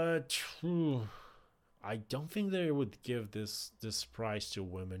 but I don't think they would give this prize to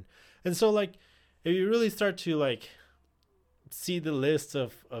women. And so like if you really start to like see the list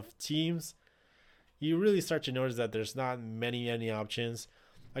of teams, you really start to notice that there's not many options.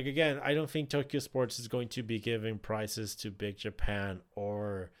 Like again, I don't think Tokyo Sports is going to be giving prizes to Big Japan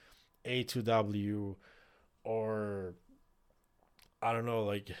or A2W or I don't know,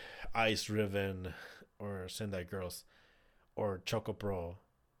 like Ice Riven or Sendai Girls or Choco Pro,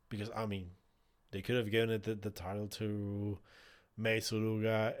 because I mean they could have given it the title to Mei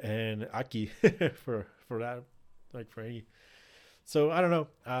Suruga and Aki for that, like for any. So I don't know.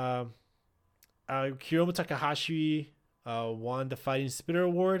 Hiromu Takahashi won the Fighting Spirit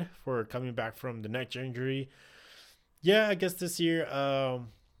Award for coming back from the neck injury. Yeah, I guess this year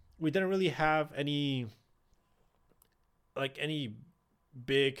we didn't really have any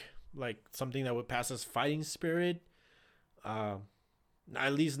big like something that would pass as fighting spirit.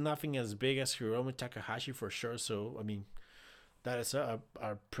 At least nothing as big as Hiromu Takahashi for sure. So I mean that is a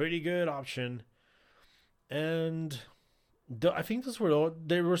pretty good option. And I think those were all.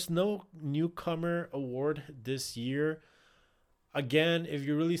 There was no newcomer award this year. again, if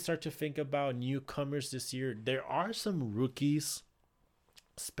you really start to think about newcomers this year, there are some rookies,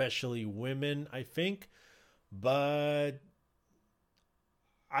 especially women, I think, but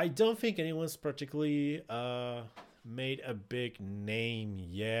I don't think anyone's particularly made a big name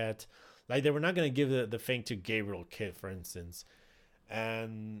yet. Like, they were not gonna give the thing to Gabriel Kidd, for instance.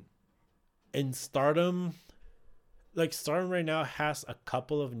 And in Stardom, like Stardom right now has a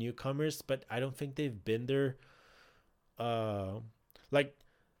couple of newcomers, but I don't think they've been there. Like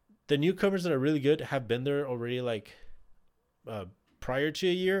the newcomers that are really good have been there already, like uh, prior to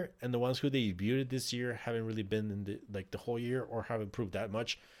a year, and the ones who they debuted this year haven't really been in the whole year or haven't proved that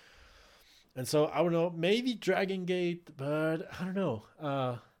much. And so I don't know, maybe Dragon Gate, but I don't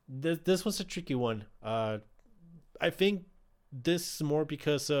know. This was a tricky one. I think this is more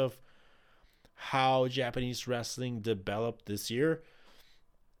because of how Japanese wrestling developed this year.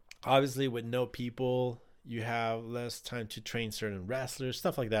 Obviously, with no people, you have less time to train certain wrestlers,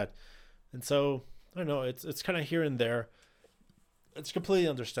 stuff like that. And so I don't know. It's kind of here and there. It's completely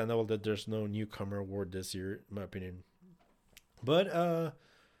understandable that there's no newcomer award this year, in my opinion. But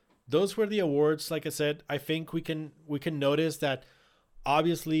those were the awards. Like I said, I think we can notice that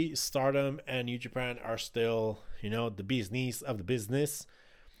obviously Stardom and New Japan are still, the bee's knees of the business.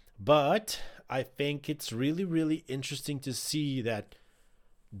 But I think it's really, really interesting to see that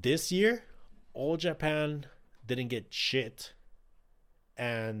this year, All Japan didn't get shit.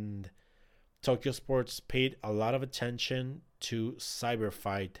 And Tokyo Sports paid a lot of attention to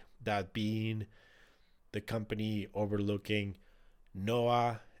Cyberfight, that being the company overlooking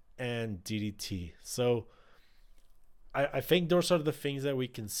Noah and DDT. So I think those are the things that we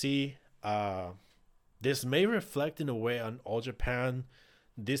can see. This may reflect in a way on All Japan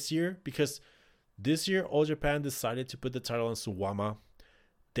this year, because this year All Japan decided to put the title on Suwama.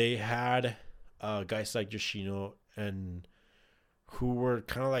 They had guys like Yoshino and who were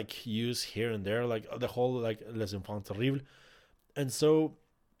kind of like used here and there, like the whole like Les Enfants Terribles. And so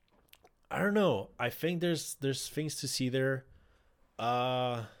I don't know. I think there's things to see there.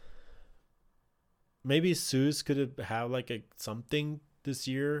 Maybe Zeus could have like something this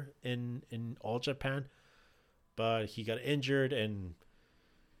year in All Japan, but he got injured and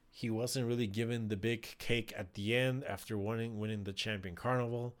he wasn't really given the big cake at the end after winning the Champion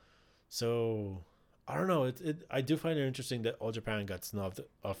Carnival. So I don't know. I do find it interesting that All Japan got snubbed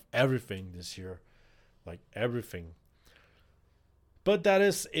of everything this year, like everything. But that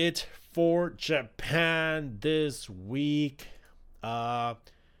is it for Japan this week.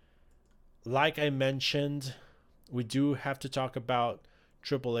 Like I mentioned, we do have to talk about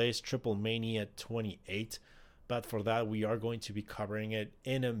Triple A's Triple Mania 28. But for that, we are going to be covering it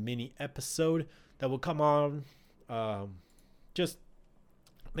in a mini episode that will come on just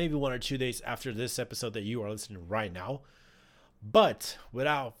maybe 1 or 2 days after this episode that you are listening right now. But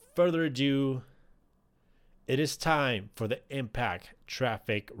without further ado, it is time for the Impact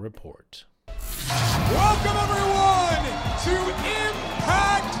Traffic Report. Welcome everyone to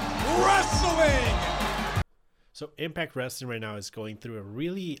Impact Wrestling! So Impact Wrestling right now is going through a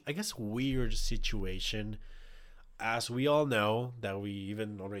really, I guess, weird situation. As we all know, that we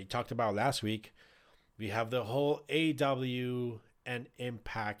even already talked about last week, we have the whole AEW and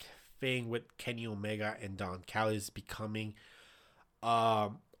Impact thing with Kenny Omega and Don Callis becoming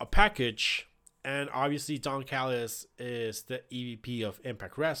a package. And obviously Don Callis is the EVP of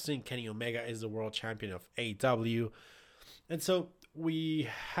Impact Wrestling. Kenny Omega is the world champion of AEW. And so we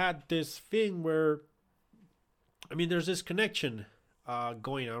had this thing where, there's this connection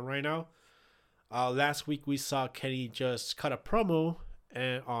going on right now. Last week we saw Kenny just cut a promo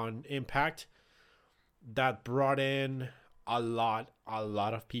on Impact that brought in a lot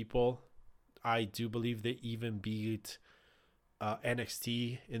of people. I do believe they even beat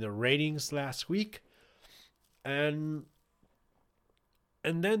NXT in the ratings last week. And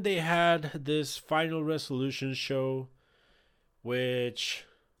then they had this Final Resolution show, which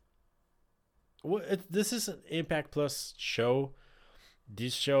this is an Impact Plus show.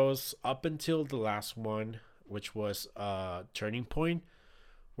 These shows up until the last one, which was Turning Point,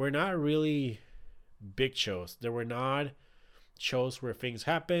 were not really big shows. There were not shows where things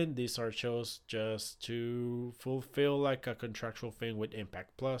happen. These are shows just to fulfill like a contractual thing with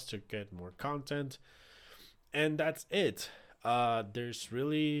Impact Plus to get more content. And that's it. There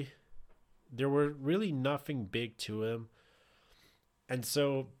were really nothing big to him. And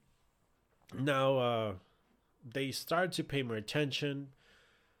so now they started to pay more attention.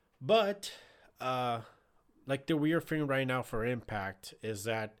 But like the weird thing right now for Impact is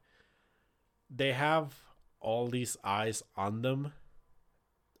that they have all these eyes on them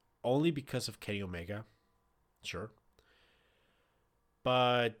only because of Kenny Omega. Sure.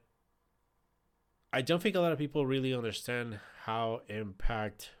 but I don't think a lot of people really understand how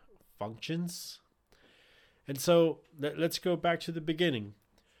Impact functions. And so let's go back to the beginning.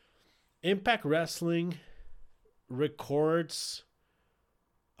 Impact Wrestling records,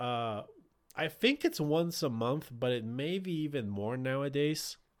 I think it's once a month, but it may be even more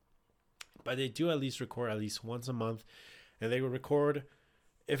nowadays. But they do at least record at least once a month. And they will record,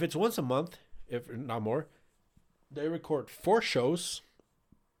 if it's once a month, if not more, they record 4 shows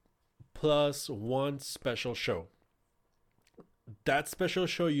plus 1 special show. That special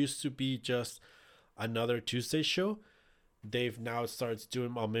show used to be just another Tuesday show. They've now started doing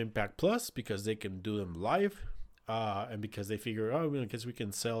them on Impact Plus because they can do them live, and because they figure, I guess we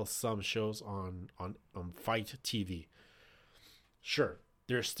can sell some shows on Fight TV. Sure,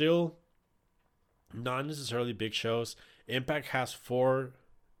 they're still not necessarily big shows. Impact has 4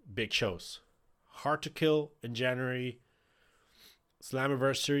 big shows: Hard to Kill in January,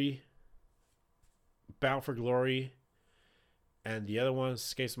 Slammiversary, Bound for Glory, and the other one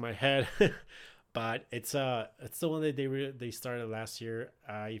escapes my head. But it's the one that they started last year.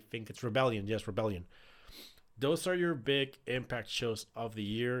 I think it's Rebellion. Yes, Rebellion. Those are your big Impact shows of the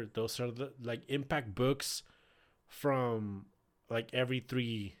year. Those are the like Impact books from like every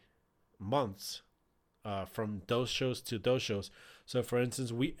 3 months, from those shows to those shows. So for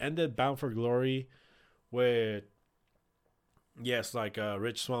instance, we ended Bound for Glory with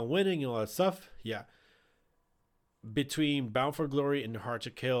Rich Swann winning and all that stuff. Yeah. Between Bound for Glory and Hard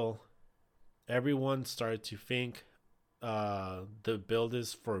to Kill, everyone started to think the build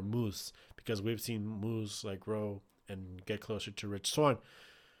is for Moose, because we've seen Moose like grow and get closer to Rich Swann.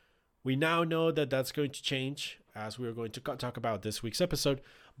 We now know that that's going to change, as we are going to talk about this week's episode,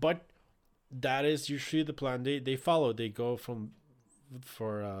 but that is usually the plan they follow. They go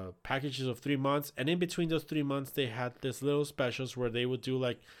for packages of 3 months, and in between those 3 months they had this little specials where they would do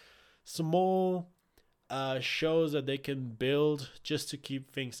like small shows that they can build just to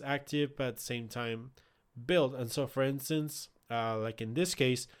keep things active, but at the same time build. And so for instance, like in this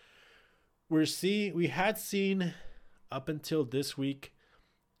case, we had seen up until this week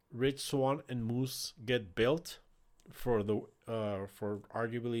Rich Swann and Moose get built for the for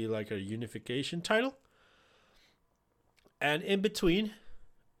arguably like a unification title, and in between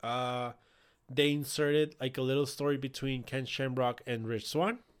they inserted like a little story between Ken Shamrock and Rich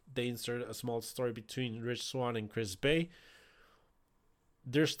Swann. They inserted a small story between Rich Swann and Chris Bay.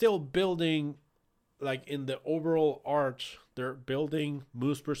 They're still building, like in the overall arch, they're building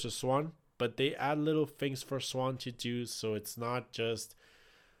Moose versus Swann, but they add little things for Swann to do, so it's not just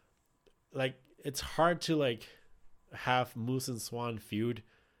like, it's hard to like have Moose and Swann feud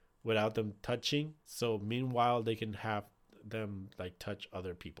without them touching. So meanwhile, they can have them like touch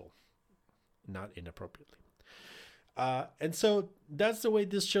other people, not inappropriately. And so that's the way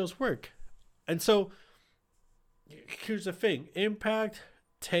these shows work. And so here's the thing: Impact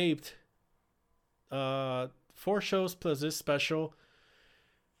taped 4 shows plus this special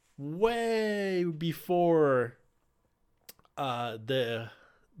way before the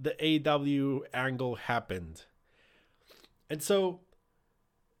AEW angle happened. And so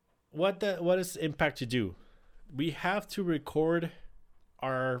what does Impact to do? We have to record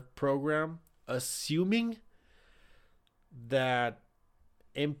our program assuming that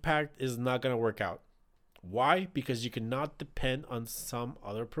Impact is not going to work out. Why? Because you cannot depend on some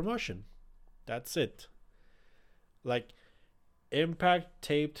other promotion. That's it. Like, Impact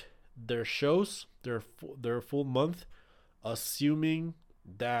taped their shows, their full month, assuming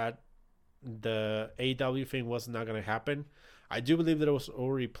that the AEW thing was not going to happen. I do believe that it was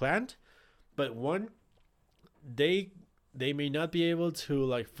already planned, but one, they may not be able to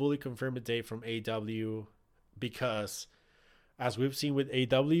like fully confirm a date from AEW, because as we've seen with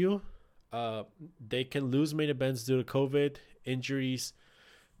AEW, they can lose main events due to COVID, injuries,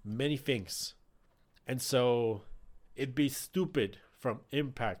 many things. And so it'd be stupid from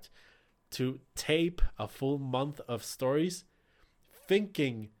Impact to tape a full month of stories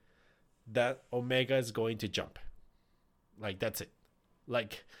thinking that Omega is going to jump. Like, that's it.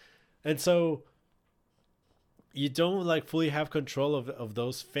 Like, and so you don't like fully have control of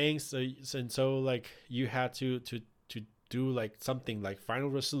those things. And so like you had to do like something like Final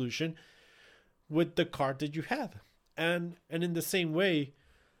Resolution with the card that you have. And in the same way,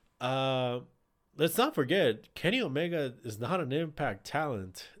 let's not forget, Kenny Omega is not an Impact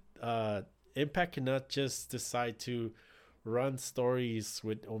talent. Impact cannot just decide to run stories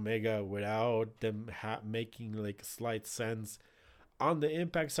with Omega without them making like slight sense on the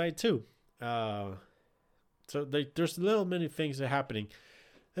Impact side too. So there's little many things that are happening.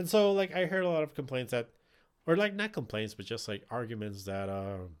 And so like I heard a lot of complaints that or like not complaints, but just like arguments that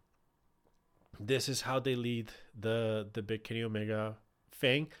this is how they lead the big Kenny Omega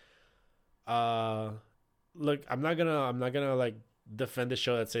thing. Look, I'm not gonna like defend the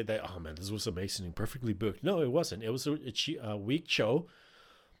show that say that, oh man, this was amazing and perfectly booked. No, it wasn't. It was a weak show.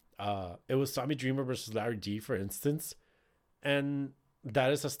 It was Tommy Dreamer versus Larry D, for instance, and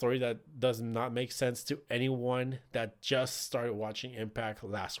that is a story that does not make sense to anyone that just started watching Impact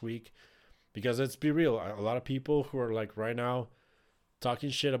last week. Because let's be real, a lot of people who are like right now talking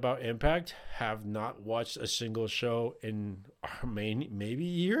shit about Impact have not watched a single show in maybe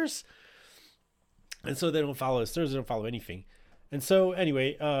years, and so they don't follow us. They don't follow anything. And so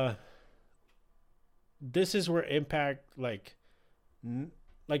anyway, this is where Impact like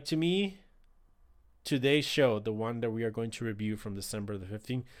to me, today's show, the one that we are going to review from December the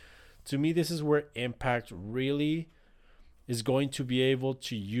 15th, to me, this is where Impact really is going to be able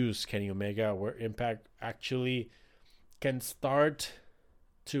to use Kenny Omega, where Impact actually can start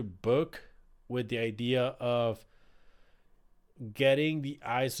to book with the idea of getting the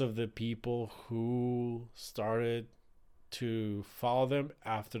eyes of the people who started to follow them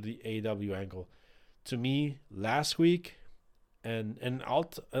after the AEW angle. To me, last week, I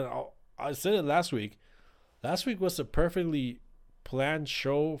said it last week. Last week was a perfectly planned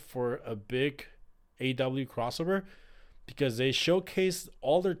show for a big AEW crossover because they showcased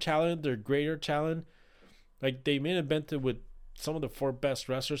all their talent, their greater talent. Like they main evented with some of the 4 best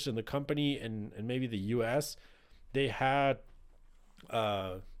wrestlers in the company and maybe the US. They had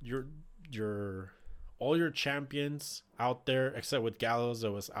your all your champions out there except with Gallows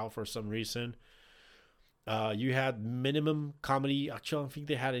that was out for some reason. You had minimum comedy. Actually, I don't think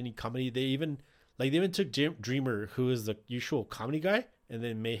they had any comedy. They even took Dreamer, who is the usual comedy guy, and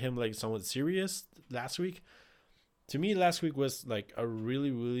then made him like somewhat serious last week. To me, last week was like a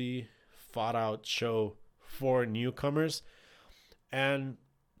really, really thought out show for newcomers. And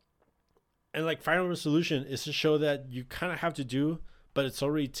like Final Resolution is a show that you kind of have to do, but it's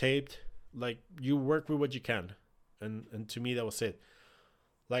already taped. Like you work with what you can. And to me, that was it.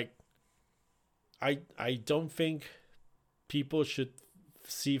 Like, I don't think people should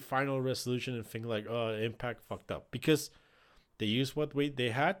see Final Resolution and think like, oh, Impact fucked up, because they used what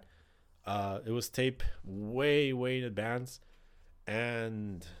they had. It was taped way in advance,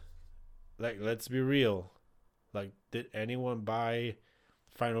 and like, let's be real, like, did anyone buy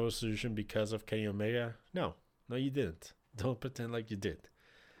Final Resolution because of Kenny Omega? No, you didn't. Don't pretend like you did.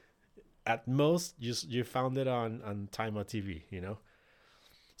 At most, you found it on Time on TV, you know.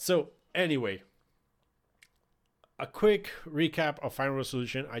 So anyway, a quick recap of Final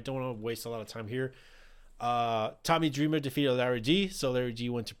Resolution. I don't want to waste a lot of time here. Tommy Dreamer defeated Larry D, so Larry D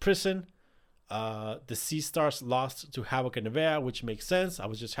went to prison. The Sea Stars lost to Havoc and Nevaeh, which makes sense. I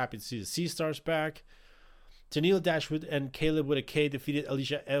was just happy to see the Sea Stars back. Tennille Dashwood and Caleb with a K defeated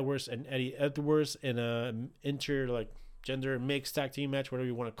Alicia Edwards and Eddie Edwards in a gender mixed tag team match, whatever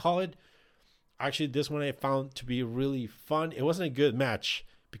you want to call it. Actually, this one I found to be really fun. It wasn't a good match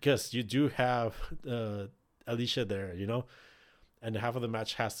because you do have Alicia there, you know, and half of the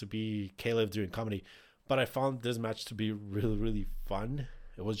match has to be Caleb doing comedy. But I found this match to be really, really fun.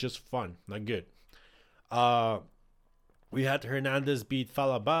 It was just fun, not good. We had Hernandez beat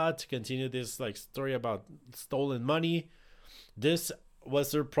Falaba to continue this like story about stolen money. This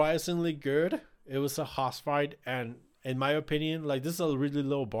was surprisingly good. It was a hoss fight, and in my opinion, like, this is a really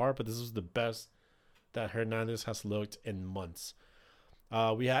low bar, but this was the best that Hernandez has looked in months.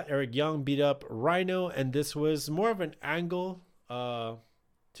 We had Eric Young beat up Rhino, and this was more of an angle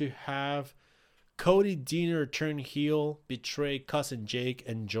to have Cody Deaner turn heel, betray Cousin Jake,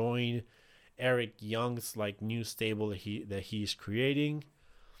 and join Eric Young's like new stable that he's creating.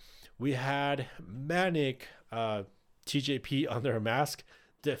 We had Manic TJP under a mask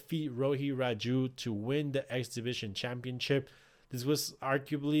defeat Rohit Raju to win the X Division Championship. This was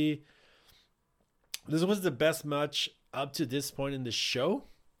the best match up to this point in the show.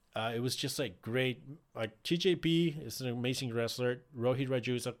 It was just like great. Like, TJP is an amazing wrestler. Rohit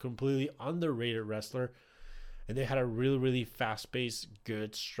Raju is a completely underrated wrestler. And they had a really, really fast-paced,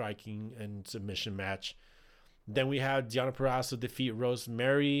 good striking and submission match. Then we had Deonna Purrazzo defeat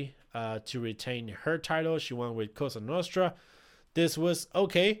Rosemary to retain her title. She won with Cosa Nostra. This was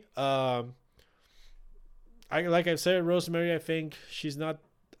okay. Like I said, Rosemary, I think she's not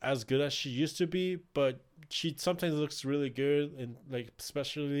as good as she used to be, but she sometimes looks really good, and like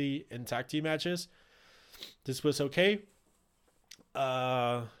especially in tag team matches. This was okay.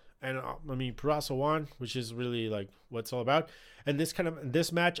 And I mean, Purrazzo won, which is really like what it's all about. And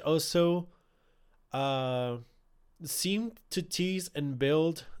this match also seemed to tease and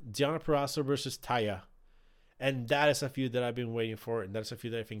build Deonna Purrazzo versus Taya. And that is a feud that I've been waiting for, and that's a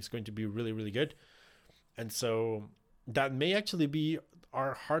feud that I think is going to be really, really good. And so that may actually be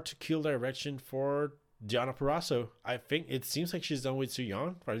our hard to kill direction for Deonna Purrazzo. I think it seems like she's done with Su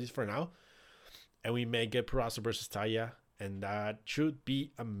Yung, or at least for now. And we may get Purrazzo versus Taya, and that should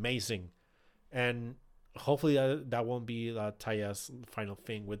be amazing. And hopefully that won't be Taya's final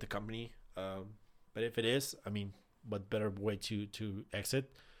thing with the company. But if it is, I mean, what better way to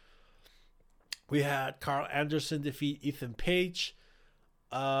exit? We had Carl Anderson defeat Ethan Page.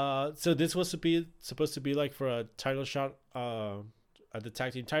 So this was supposed to be like for a title shot at the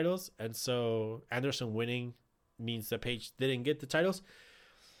tag team titles, and so Anderson winning means that Page didn't get the titles.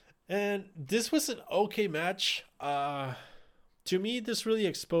 And this was an okay match. To me, this really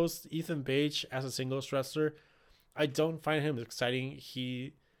exposed Ethan Page as a singles wrestler. I don't find him exciting.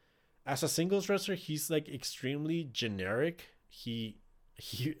 As a singles wrestler, he's like extremely generic. He'd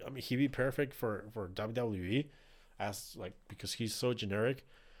be perfect for WWE because he's so generic.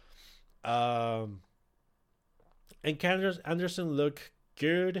 And Candace Anderson looked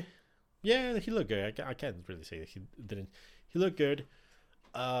good. Yeah, he looked good. I can't really say that he didn't. He looked good.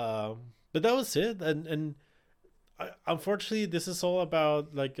 But that was it. And unfortunately, this is all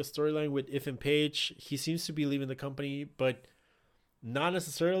about like a storyline with Ethan Page. He seems to be leaving the company, but not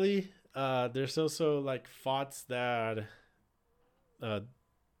necessarily. There's also like thoughts that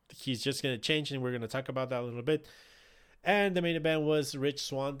he's just going to change, and we're going to talk about that a little bit. And the main event was Rich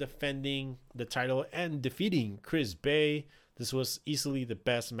Swann defending the title and defeating Chris Bay. This was easily the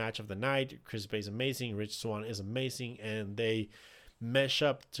best match of the night. Chris Bay is amazing. Rich Swann is amazing. And they mesh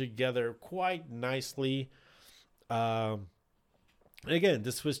up together quite nicely. And again,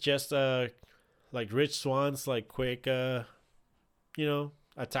 this was just like Rich Swann's like quick, attack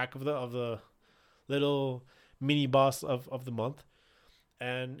of the little mini boss of the month.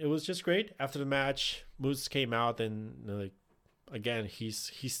 And it was just great. After the match, Moose came out and like again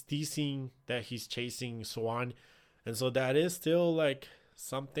he's teasing that he's chasing Swann, and so that is still like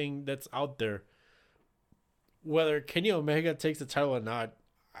something that's out there. Whether Kenny Omega takes the title or not,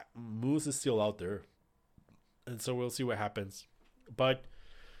 Moose is still out there, and so we'll see what happens. But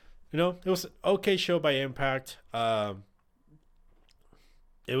it was an okay show by Impact. It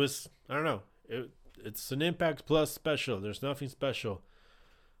was, I don't know, it's an Impact Plus special. There's nothing special.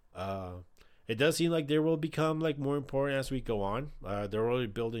 It does seem like they will become like more important as we go on. They're already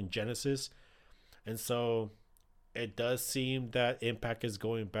building Genesis, and so it does seem that Impact is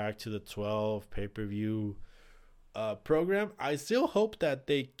going back to the 12 pay-per-view program. I still hope that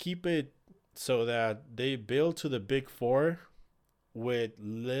they keep it so that they build to the big four with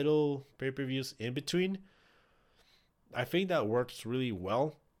little pay-per-views in between. I think that works really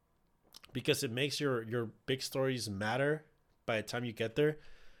well because it makes your big stories matter by the time you get there.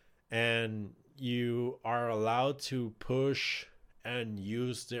 And you are allowed to push and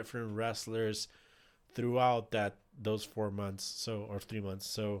use different wrestlers throughout those 4 months, or 3 months.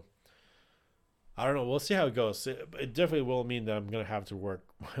 So I don't know. We'll see how it goes. It definitely will mean that I'm gonna have to work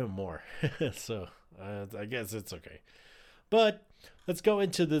more. So I guess it's okay. But let's go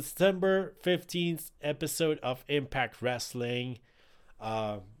into the December 15th episode of Impact Wrestling.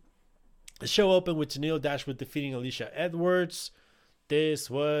 The show opened with Tennille Dashwood defeating Alicia Edwards. This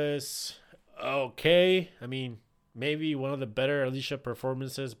was okay. I mean, maybe one of the better Alicia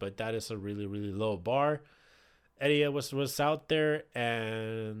performances, but that is a really, really low bar. Eddie was out there,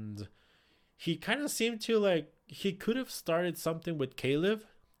 and he kind of seemed to like he could have started something with Caleb,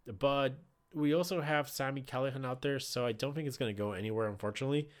 but we also have Sami Callihan out there, so I don't think it's going to go anywhere,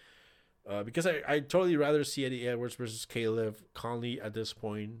 unfortunately. Because I totally rather see Eddie Edwards versus Caleb Conley at this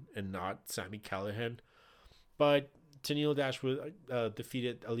point and not Sami Callihan. But Tennille Dashwood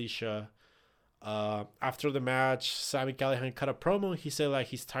defeated Alicia. After the match, Sami Callihan cut a promo. He said like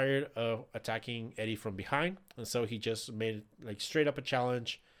he's tired of attacking Eddie from behind, and so he just made it like straight up a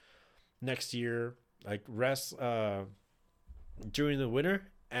challenge next year, like rest during the winter,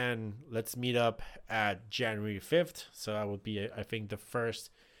 and let's meet up at January 5th. So that would be, I think, the first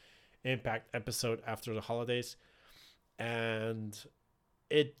Impact episode after the holidays. And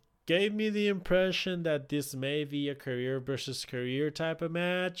it gave me the impression that this may be a career versus career type of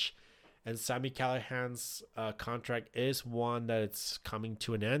match, and Sami Callihan's contract is one that it's coming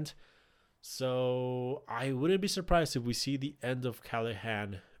to an end. So I wouldn't be surprised if we see the end of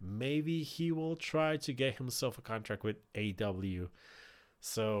Callihan. Maybe he will try to get himself a contract with AEW.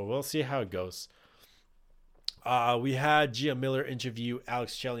 So we'll see how it goes. We had Gia Miller interview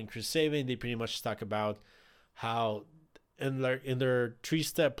Alex Shelley and Chris Sabin. They pretty much talk about how in their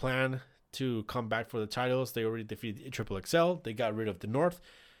 3-step plan to come back for the titles, they already defeated Triple XL. They got rid of the North,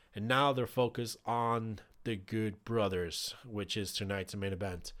 and now they're focused on the Good Brothers, which is tonight's main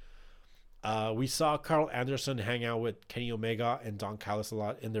event. We saw Carl Anderson hang out with Kenny Omega and Don Callis a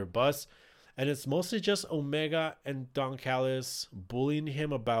lot in their bus. And it's mostly just Omega and Don Callis bullying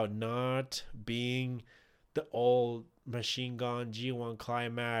him about not being the old Machine Gun G1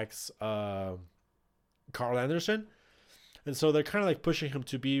 Climax Carl Anderson. And so they're kind of like pushing him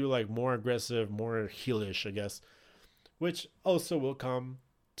to be like more aggressive, more heelish, I guess. Which also will come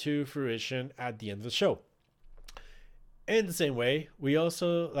to fruition at the end of the show. In the same way, we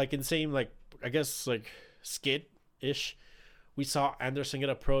also, like in the same, like, I guess, like skit-ish, we saw Anderson get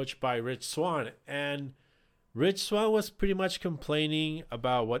approached by Rich Swann. And Rich Swann was pretty much complaining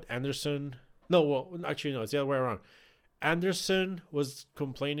about what Anderson... No, well, actually, no, it's the other way around. Anderson was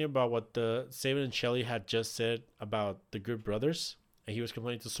complaining about what the Sabin and Shelley had just said about the Good Brothers. And he was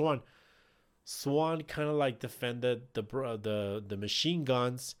complaining to Swann. Swann kind of like defended the machine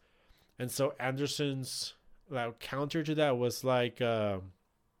guns. And so Anderson's counter to that was like...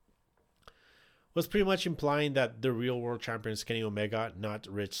 was pretty much implying that the real world champion is Kenny Omega, not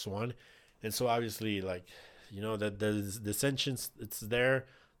Rich Swann. And so obviously, like, you know, that the tension, it's there,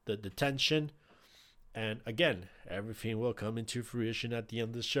 the tension. And again, everything will come into fruition at the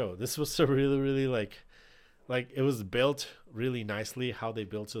end of the show. This was a really, really like it was built really nicely, how they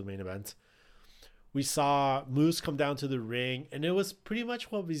built to the main event. We saw Moose come down to the ring, and it was pretty much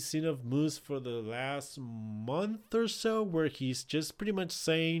what we've seen of Moose for the last month or so, where he's just pretty much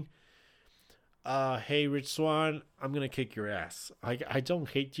saying, hey, Rich Swann, I'm going to kick your ass. I don't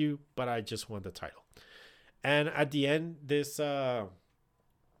hate you, but I just want the title. And at the end,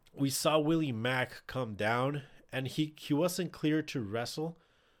 we saw Willie Mack come down, and he wasn't cleared to wrestle,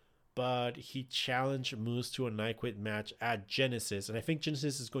 but he challenged Moose to a Night Quit match at Genesis. And I think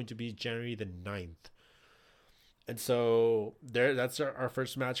Genesis is going to be January the 9th. And so that's our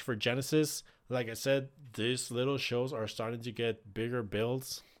first match for Genesis. Like I said, these little shows are starting to get bigger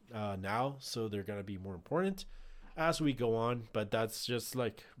builds now, so they're going to be more important as we go on. But that's just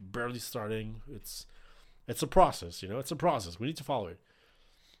like barely starting. It's a process, you know. It's a process. We need to follow it.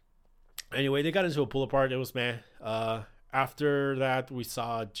 Anyway, they got into a pull apart. It was meh. After that, we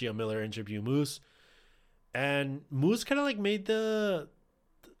saw Gio Miller interview Moose. And Moose kind of like made it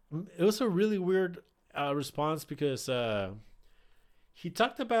was a really weird response, because he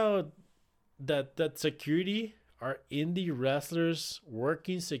talked about that security are indie wrestlers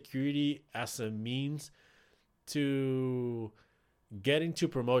working security as a means to get into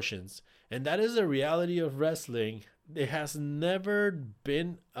promotions. And that is a reality of wrestling. It has never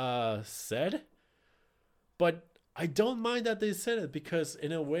been said, but I don't mind that they said it, because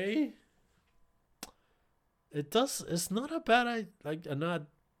in a way, it's not a bad, I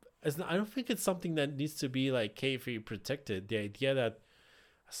don't think it's something that needs to be like kayfabe protected. The idea that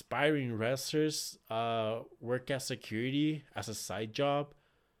aspiring wrestlers work as security as a side job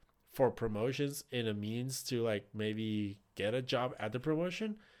for promotions in a means to like maybe get a job at the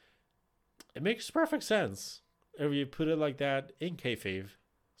promotion, it makes perfect sense if you put it like that in kayfabe.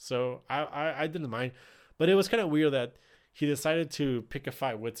 So I didn't mind, but it was kind of weird that he decided to pick a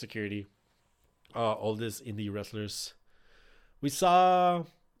fight with security. All these indie wrestlers. We saw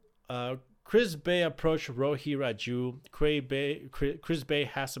Chris Bay approach Rohi Raju. Chris Bay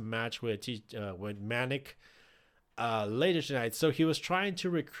has a match with Manic later tonight. So he was trying to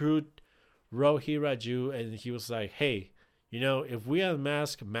recruit Rohi Raju, and he was like, hey, you know, if we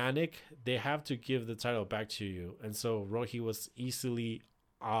unmask Manic, they have to give the title back to you. And so Rohi was easily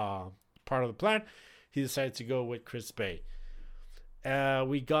part of the plan. He decided to go with Chris Bay.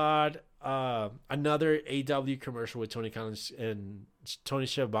 We got another AW commercial with Tony Khan and Tony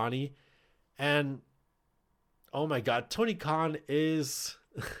Schiavone. And oh my god, Tony Khan is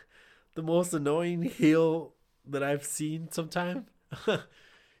the most annoying heel that I've seen sometime.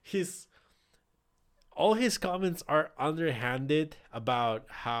 All his comments are underhanded about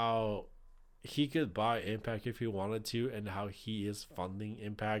how he could buy Impact if he wanted to, and how he is funding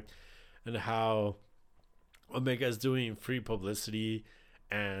Impact, and how Omega is doing free publicity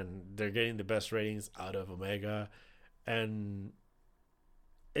and they're getting the best ratings out of Omega. And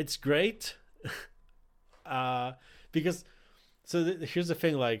it's great. Because here's the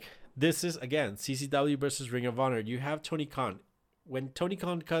thing, like, this is again CCW versus Ring of Honor. You have Tony Khan. When Tony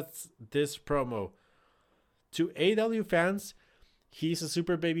Khan cuts this promo to AW fans, he's a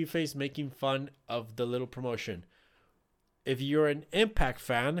super baby face making fun of the little promotion. If you're an Impact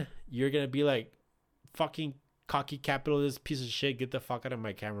fan, you're gonna be like, fucking cocky capitalist piece of shit, get the fuck out of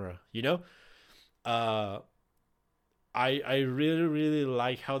my camera, you know? I really, really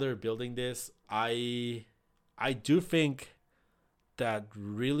like how they're building this. I do think that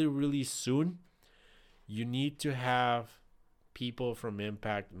really, really soon you need to have people from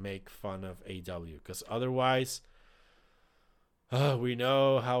Impact make fun of AEW, because otherwise, we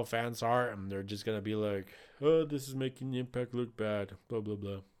know how fans are, and they're just gonna be like, "Oh, this is making Impact look bad." Blah blah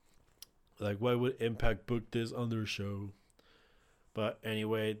blah. Like, why would Impact book this on their show? But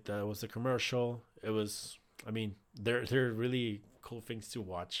anyway, that was the commercial. It was, I mean, there are really cool things to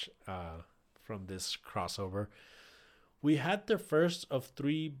watch from this crossover. We had the first of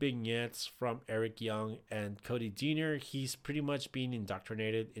 3 vignettes from Eric Young and Cody Deaner. He's pretty much being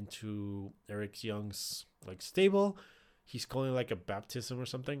indoctrinated into Eric Young's like stable. He's calling like a baptism or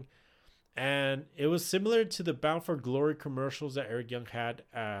something. And it was similar to the Bound for Glory commercials that Eric Young had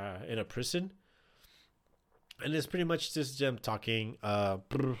in a prison. And it's pretty much just them talking.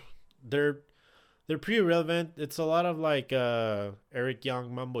 They're pretty irrelevant. It's a lot of like Eric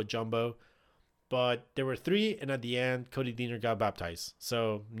Young mumbo jumbo. But there were 3, and at the end, Cody Deaner got baptized.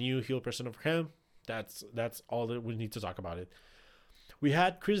 So new heel person for him. That's all that we need to talk about it. We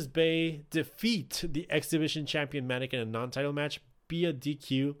had Chris Bay defeat the X Division champion Manic in a non-title match via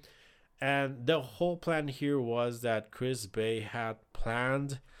DQ. And the whole plan here was that Chris Bay had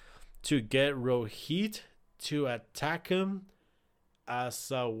planned to get Rohit to attack him as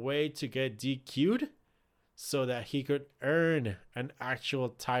a way to get DQ'd, so that he could earn an actual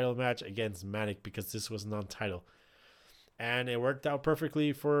title match against Manic, because this was non-title. And it worked out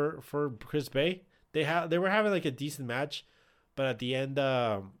perfectly for Chris Bay. They were having like a decent match, but at the end,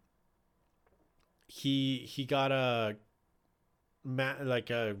 he got a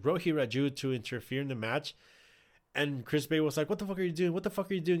Rohit Raju to interfere in the match, and Chris Bay was like, "What the fuck are you doing? What the fuck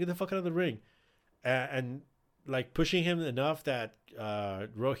are you doing? Get the fuck out of the ring!" And like pushing him enough that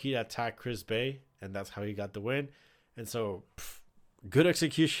Rohit attacked Chris Bay, and that's how he got the win. And so, good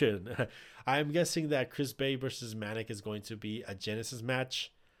execution. I'm guessing that Chris Bay versus Manic is going to be a Genesis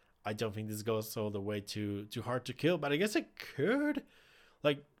match. I don't think this goes all the way to Hard to Kill, but I guess it could.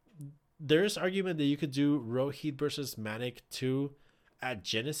 Like, there's argument that you could do Rohit versus Manic 2 at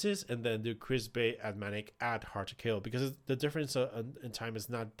Genesis, and then do Chris Bay at Manic at Hard to Kill, because the difference in time is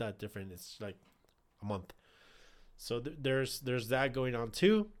not that different. It's like a month. So there's that going on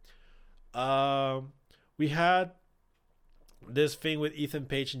too. We had this thing with Ethan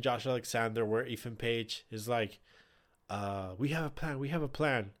Page and Josh Alexander, where Ethan Page is like, we have a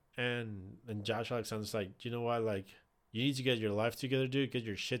plan. And Josh Alexander's like, you know what? Like, you need to get your life together, dude. Get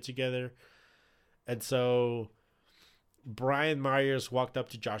your shit together. And so Brian Myers walked up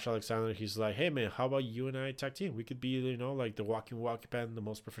to Josh Alexander. He's like, hey, man, how about you and I tag team? We could be, like the walking band, the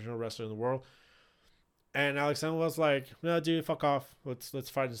most professional wrestler in the world. And Alexander was like, no, dude, fuck off. Let's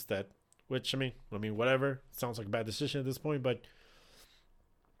fight instead. Which, I mean, whatever. Sounds like a bad decision at this point, but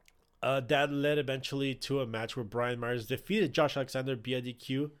that led eventually to a match where Brian Myers defeated Josh Alexander via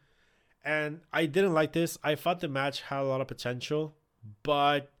DQ. And I didn't like this. I thought the match had a lot of potential,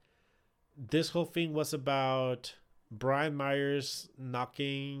 but this whole thing was about Brian Myers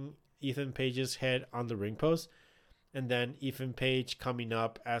knocking Ethan Page's head on the ring post, and then Ethan Page coming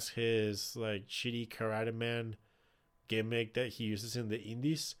up as his like shitty Karate Man gimmick that he uses in the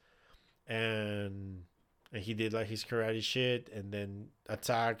indies, and he did like his karate shit, and then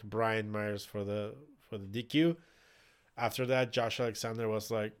attacked Brian Myers for the DQ. After that, Josh Alexander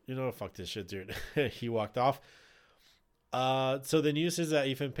was like, fuck this shit, dude. He walked off. So the news is that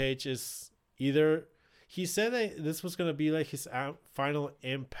Ethan Page is either... He said that this was going to be like his final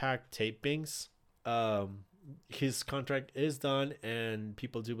Impact tapings. His contract is done, and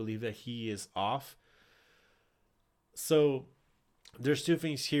people do believe that he is off. So there's 2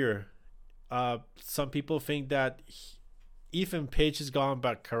 things here. Some people think that Ethan Page is gone,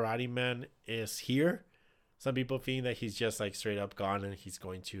 but Karate Man is here. Some people think that he's just like straight up gone, and he's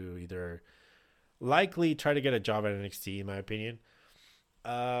going to either likely try to get a job at NXT, in my opinion.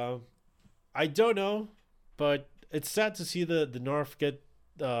 I don't know, but it's sad to see the North get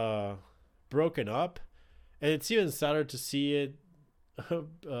broken up, and it's even sadder to see it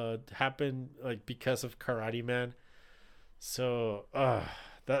happen like because of Karate Man. So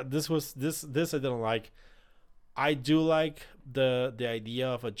this I didn't like. I do like the idea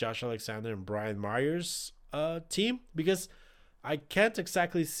of a Josh Alexander and Brian Myers team, because I can't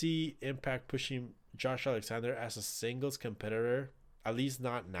exactly see Impact pushing Josh Alexander as a singles competitor, at least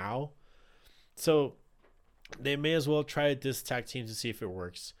not now. So they may as well try this tag team to see if it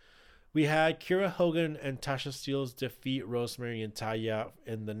works. We had Kiera Hogan and Tasha Steelz defeat Rosemary and Taya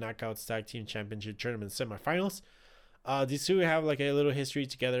in the Knockouts Tag Team Championship Tournament semifinals. These two have like a little history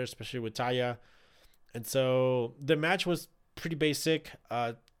together, especially with Taya. And so the match was pretty basic.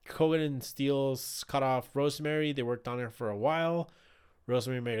 Hogan and Steelz cut off Rosemary. They worked on her for a while.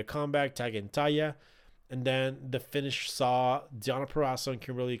 Rosemary made a comeback, tagging Taya. And then the finish saw Deonna Purrazzo and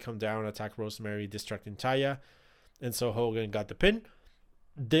Kimberly come down, attack Rosemary, distracting Taya. And so Hogan got the pin.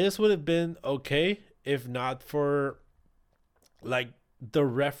 This would have been okay if not for, like, the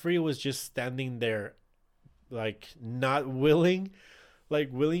referee was just standing there, like, not willing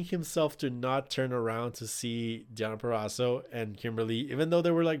himself to not turn around to see Deonna Purrazzo and Kimberly, even though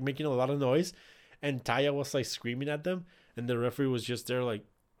they were, like, making a lot of noise. And Taya was, like, screaming at them. And the referee was just there, like,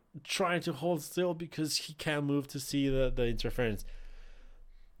 trying to hold still because he can't move to see the interference.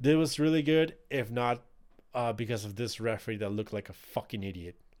 This was really good, if not because of this referee that looked like a fucking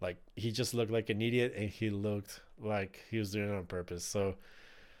idiot. Like, he just looked like an idiot, and he looked like he was doing it on purpose. So,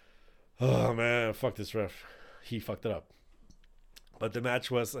 oh man, fuck this ref. He fucked it up. But the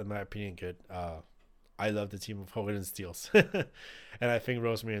match was, in my opinion, good. I love the team of Hogan and Steels. And I think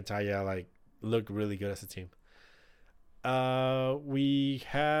Rosemary and Taya, like, looked really good as a team. We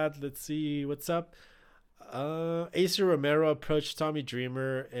had, let's see, what's up? Ace Romero approached Tommy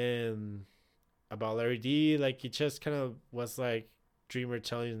Dreamer and about Larry D. Like, it just kind of was like Dreamer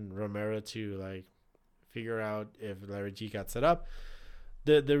telling Romero to, like, figure out if Larry D got set up.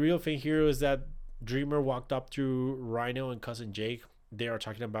 The real thing here is that Dreamer walked up to Rhino and Cousin Jake. They are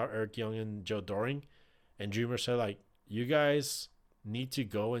talking about Eric Young and Joe Doring, and Dreamer said, like, you guys need to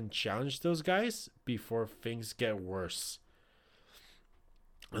go and challenge those guys before things get worse.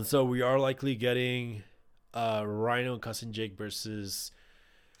 And so we are likely getting Rhino and Cousin Jake versus,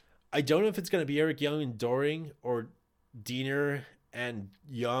 I don't know if it's going to be Eric Young and Doring, or Diener and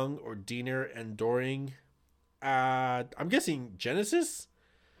Young, or Diener and Doring. I'm guessing Genesis.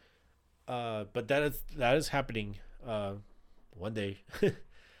 But that is happening one day.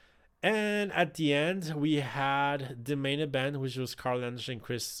 And at the end, we had the main event, which was Carl Anderson and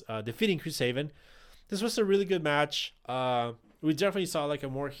Chris defeating Chris Sabin. This was a really good match. We definitely saw, like, a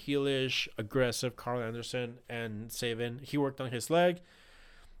more heelish, aggressive Carl Anderson and Sabin. He worked on his leg,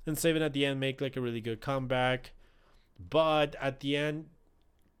 and Sabin at the end made, like, a really good comeback. But at the end,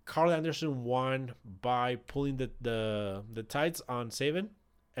 Carl Anderson won by pulling the tights on Sabin.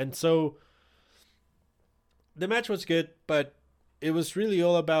 And so the match was good, but it was really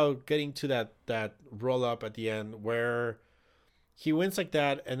all about getting to that roll up at the end where he wins like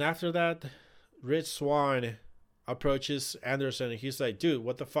that. And after that, Rich Swann approaches Anderson and he's like, dude,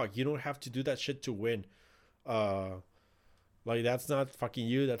 what the fuck? You don't have to do that shit to win. Like, that's not fucking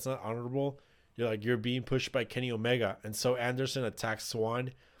you. That's not honorable. You're being pushed by Kenny Omega. And so Anderson attacks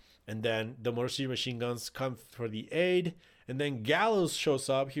Swann, and then the Motor City Machine Guns come for the aid. And then Gallows shows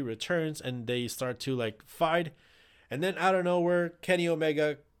up, he returns, and they start to, like, fight. And then out of nowhere, Kenny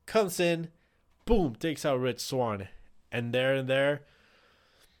Omega comes in, boom, takes out Rich Swann. And there,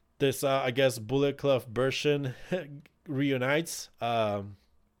 this, I guess, Bullet Club version reunites the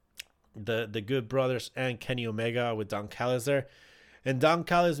Good Brothers and Kenny Omega with Don Callis there. And Don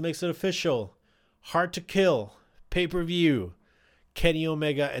Callis makes it official. Hard to Kill, pay-per-view. Kenny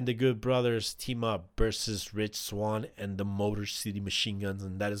Omega and the Good Brothers team up versus Rich Swann and the Motor City Machine Guns,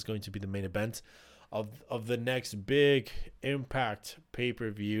 and that is going to be the main event of the next big Impact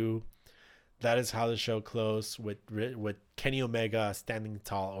pay-per-view. That is how the show closed, with Kenny Omega standing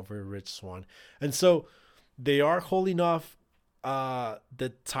tall over Rich Swann. And so they are holding off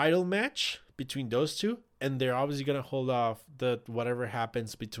the title match between those two, and they're obviously going to hold off the whatever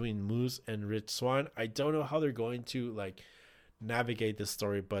happens between Moose and Rich Swann. I don't know how they're going to, like, navigate the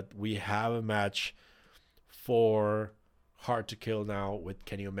story, but we have a match for Hard to Kill now with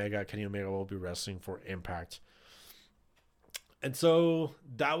Kenny Omega. Kenny Omega will be wrestling for Impact. And so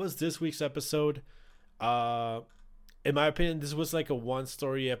that was this week's episode. In my opinion, this was like a one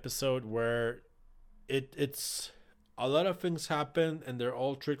story episode where it's a lot of things happen and they're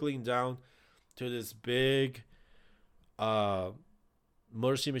all trickling down to this big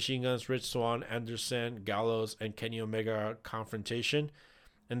Motor City Machine Guns, Rich Swann, Anderson, Gallows, and Kenny Omega confrontation.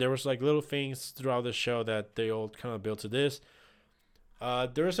 And there was, like, little things throughout the show that they all kind of built to this.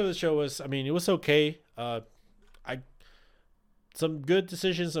 The rest of the show was, I mean, it was okay. Some good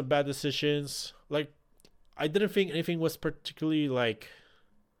decisions, some bad decisions. Like, I didn't think anything was particularly, like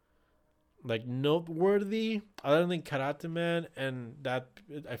noteworthy. I don't think Karate Man, and that,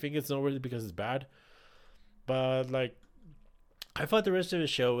 I think it's noteworthy because it's bad. But, like, I thought the rest of the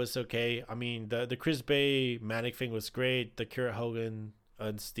show was okay. I mean, the Chris Bay Manic thing was great. The Kurt Hogan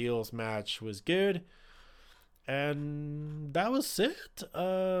and Steels match was good. And that was it.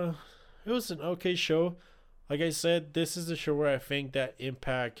 It was an okay show. Like I said, this is the show where I think that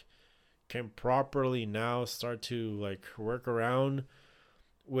Impact can properly now start to, like, work around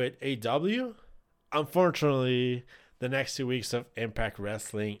with AW. Unfortunately, the next 2 weeks of Impact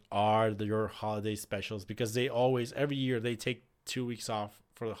Wrestling are your holiday specials, because they always, every year, they take 2 weeks off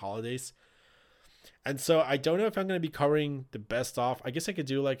for the holidays. And so I don't know if I'm going to be covering the best of. I guess I could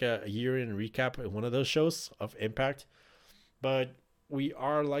do like a year-in recap in one of those shows of Impact. But we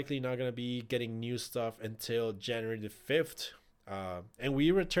are likely not going to be getting new stuff until January the 5th. And we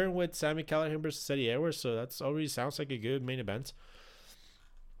return with Sami Callihan versus Eddie Edwards. So that already sounds like a good main event.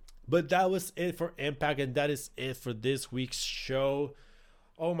 But that was it for Impact. And that is it for this week's show.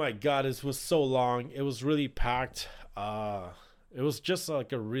 Oh my God, this was so long. It was really packed. It was just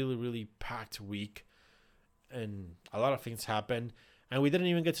like a really, really packed week. And a lot of things happened. And we didn't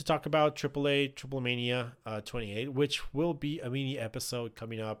even get to talk about AAA Triple Mania 28, which will be a mini episode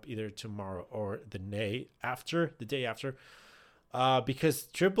coming up either tomorrow or the day after. Because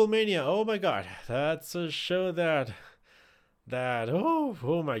Triple Mania, oh my God, that's a show that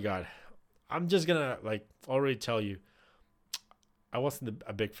oh my God. I'm just gonna like already tell you, I wasn't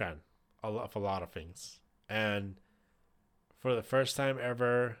a big fan of a lot of things. And for the first time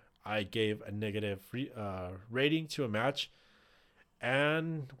ever, I gave a negative rating to a match.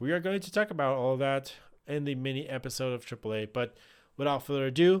 And we are going to talk about all that in the mini episode of AAA. But without further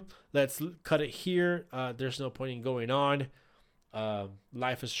ado, let's cut it here. There's no point in going on.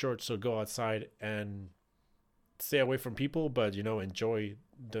 Life is short, so go outside and stay away from people, but enjoy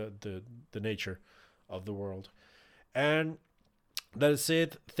the nature of the world. And that is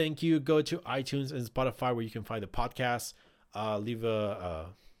it. Thank you. Go to iTunes and Spotify where you can find the podcast. Leave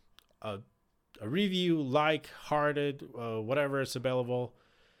a review, hearted, whatever is available.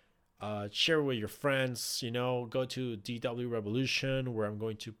 Share with your friends. Go to DW Revolution where I'm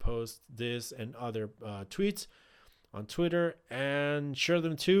going to post this and other tweets on Twitter, and share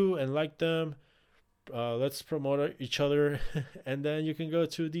them too and like them. Let's promote each other. And then you can go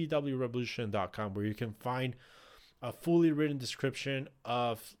to dwrevolution.com where you can find a fully written description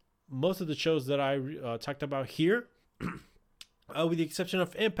of most of the shows that I talked about here. With the exception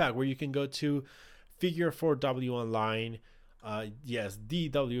of Impact, where you can go to Figure 4W Online. Yes,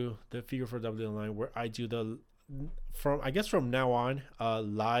 DW, the Figure 4W Online, where I do from now on,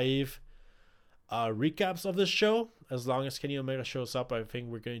 live recaps of the show. As long as Kenny Omega shows up, I think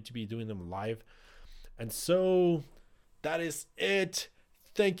we're going to be doing them live. And so that is it.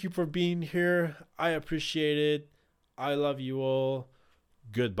 Thank you for being here. I appreciate it. I love you all.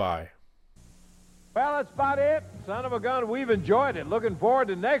 Goodbye. Well, that's about it. Son of a gun, we've enjoyed it. Looking forward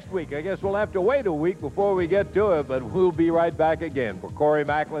to next week. I guess we'll have to wait a week before we get to it, but we'll be right back again. For Corey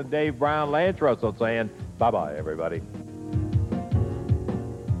Macklin, Dave Brown, Lance Russell saying bye-bye, everybody.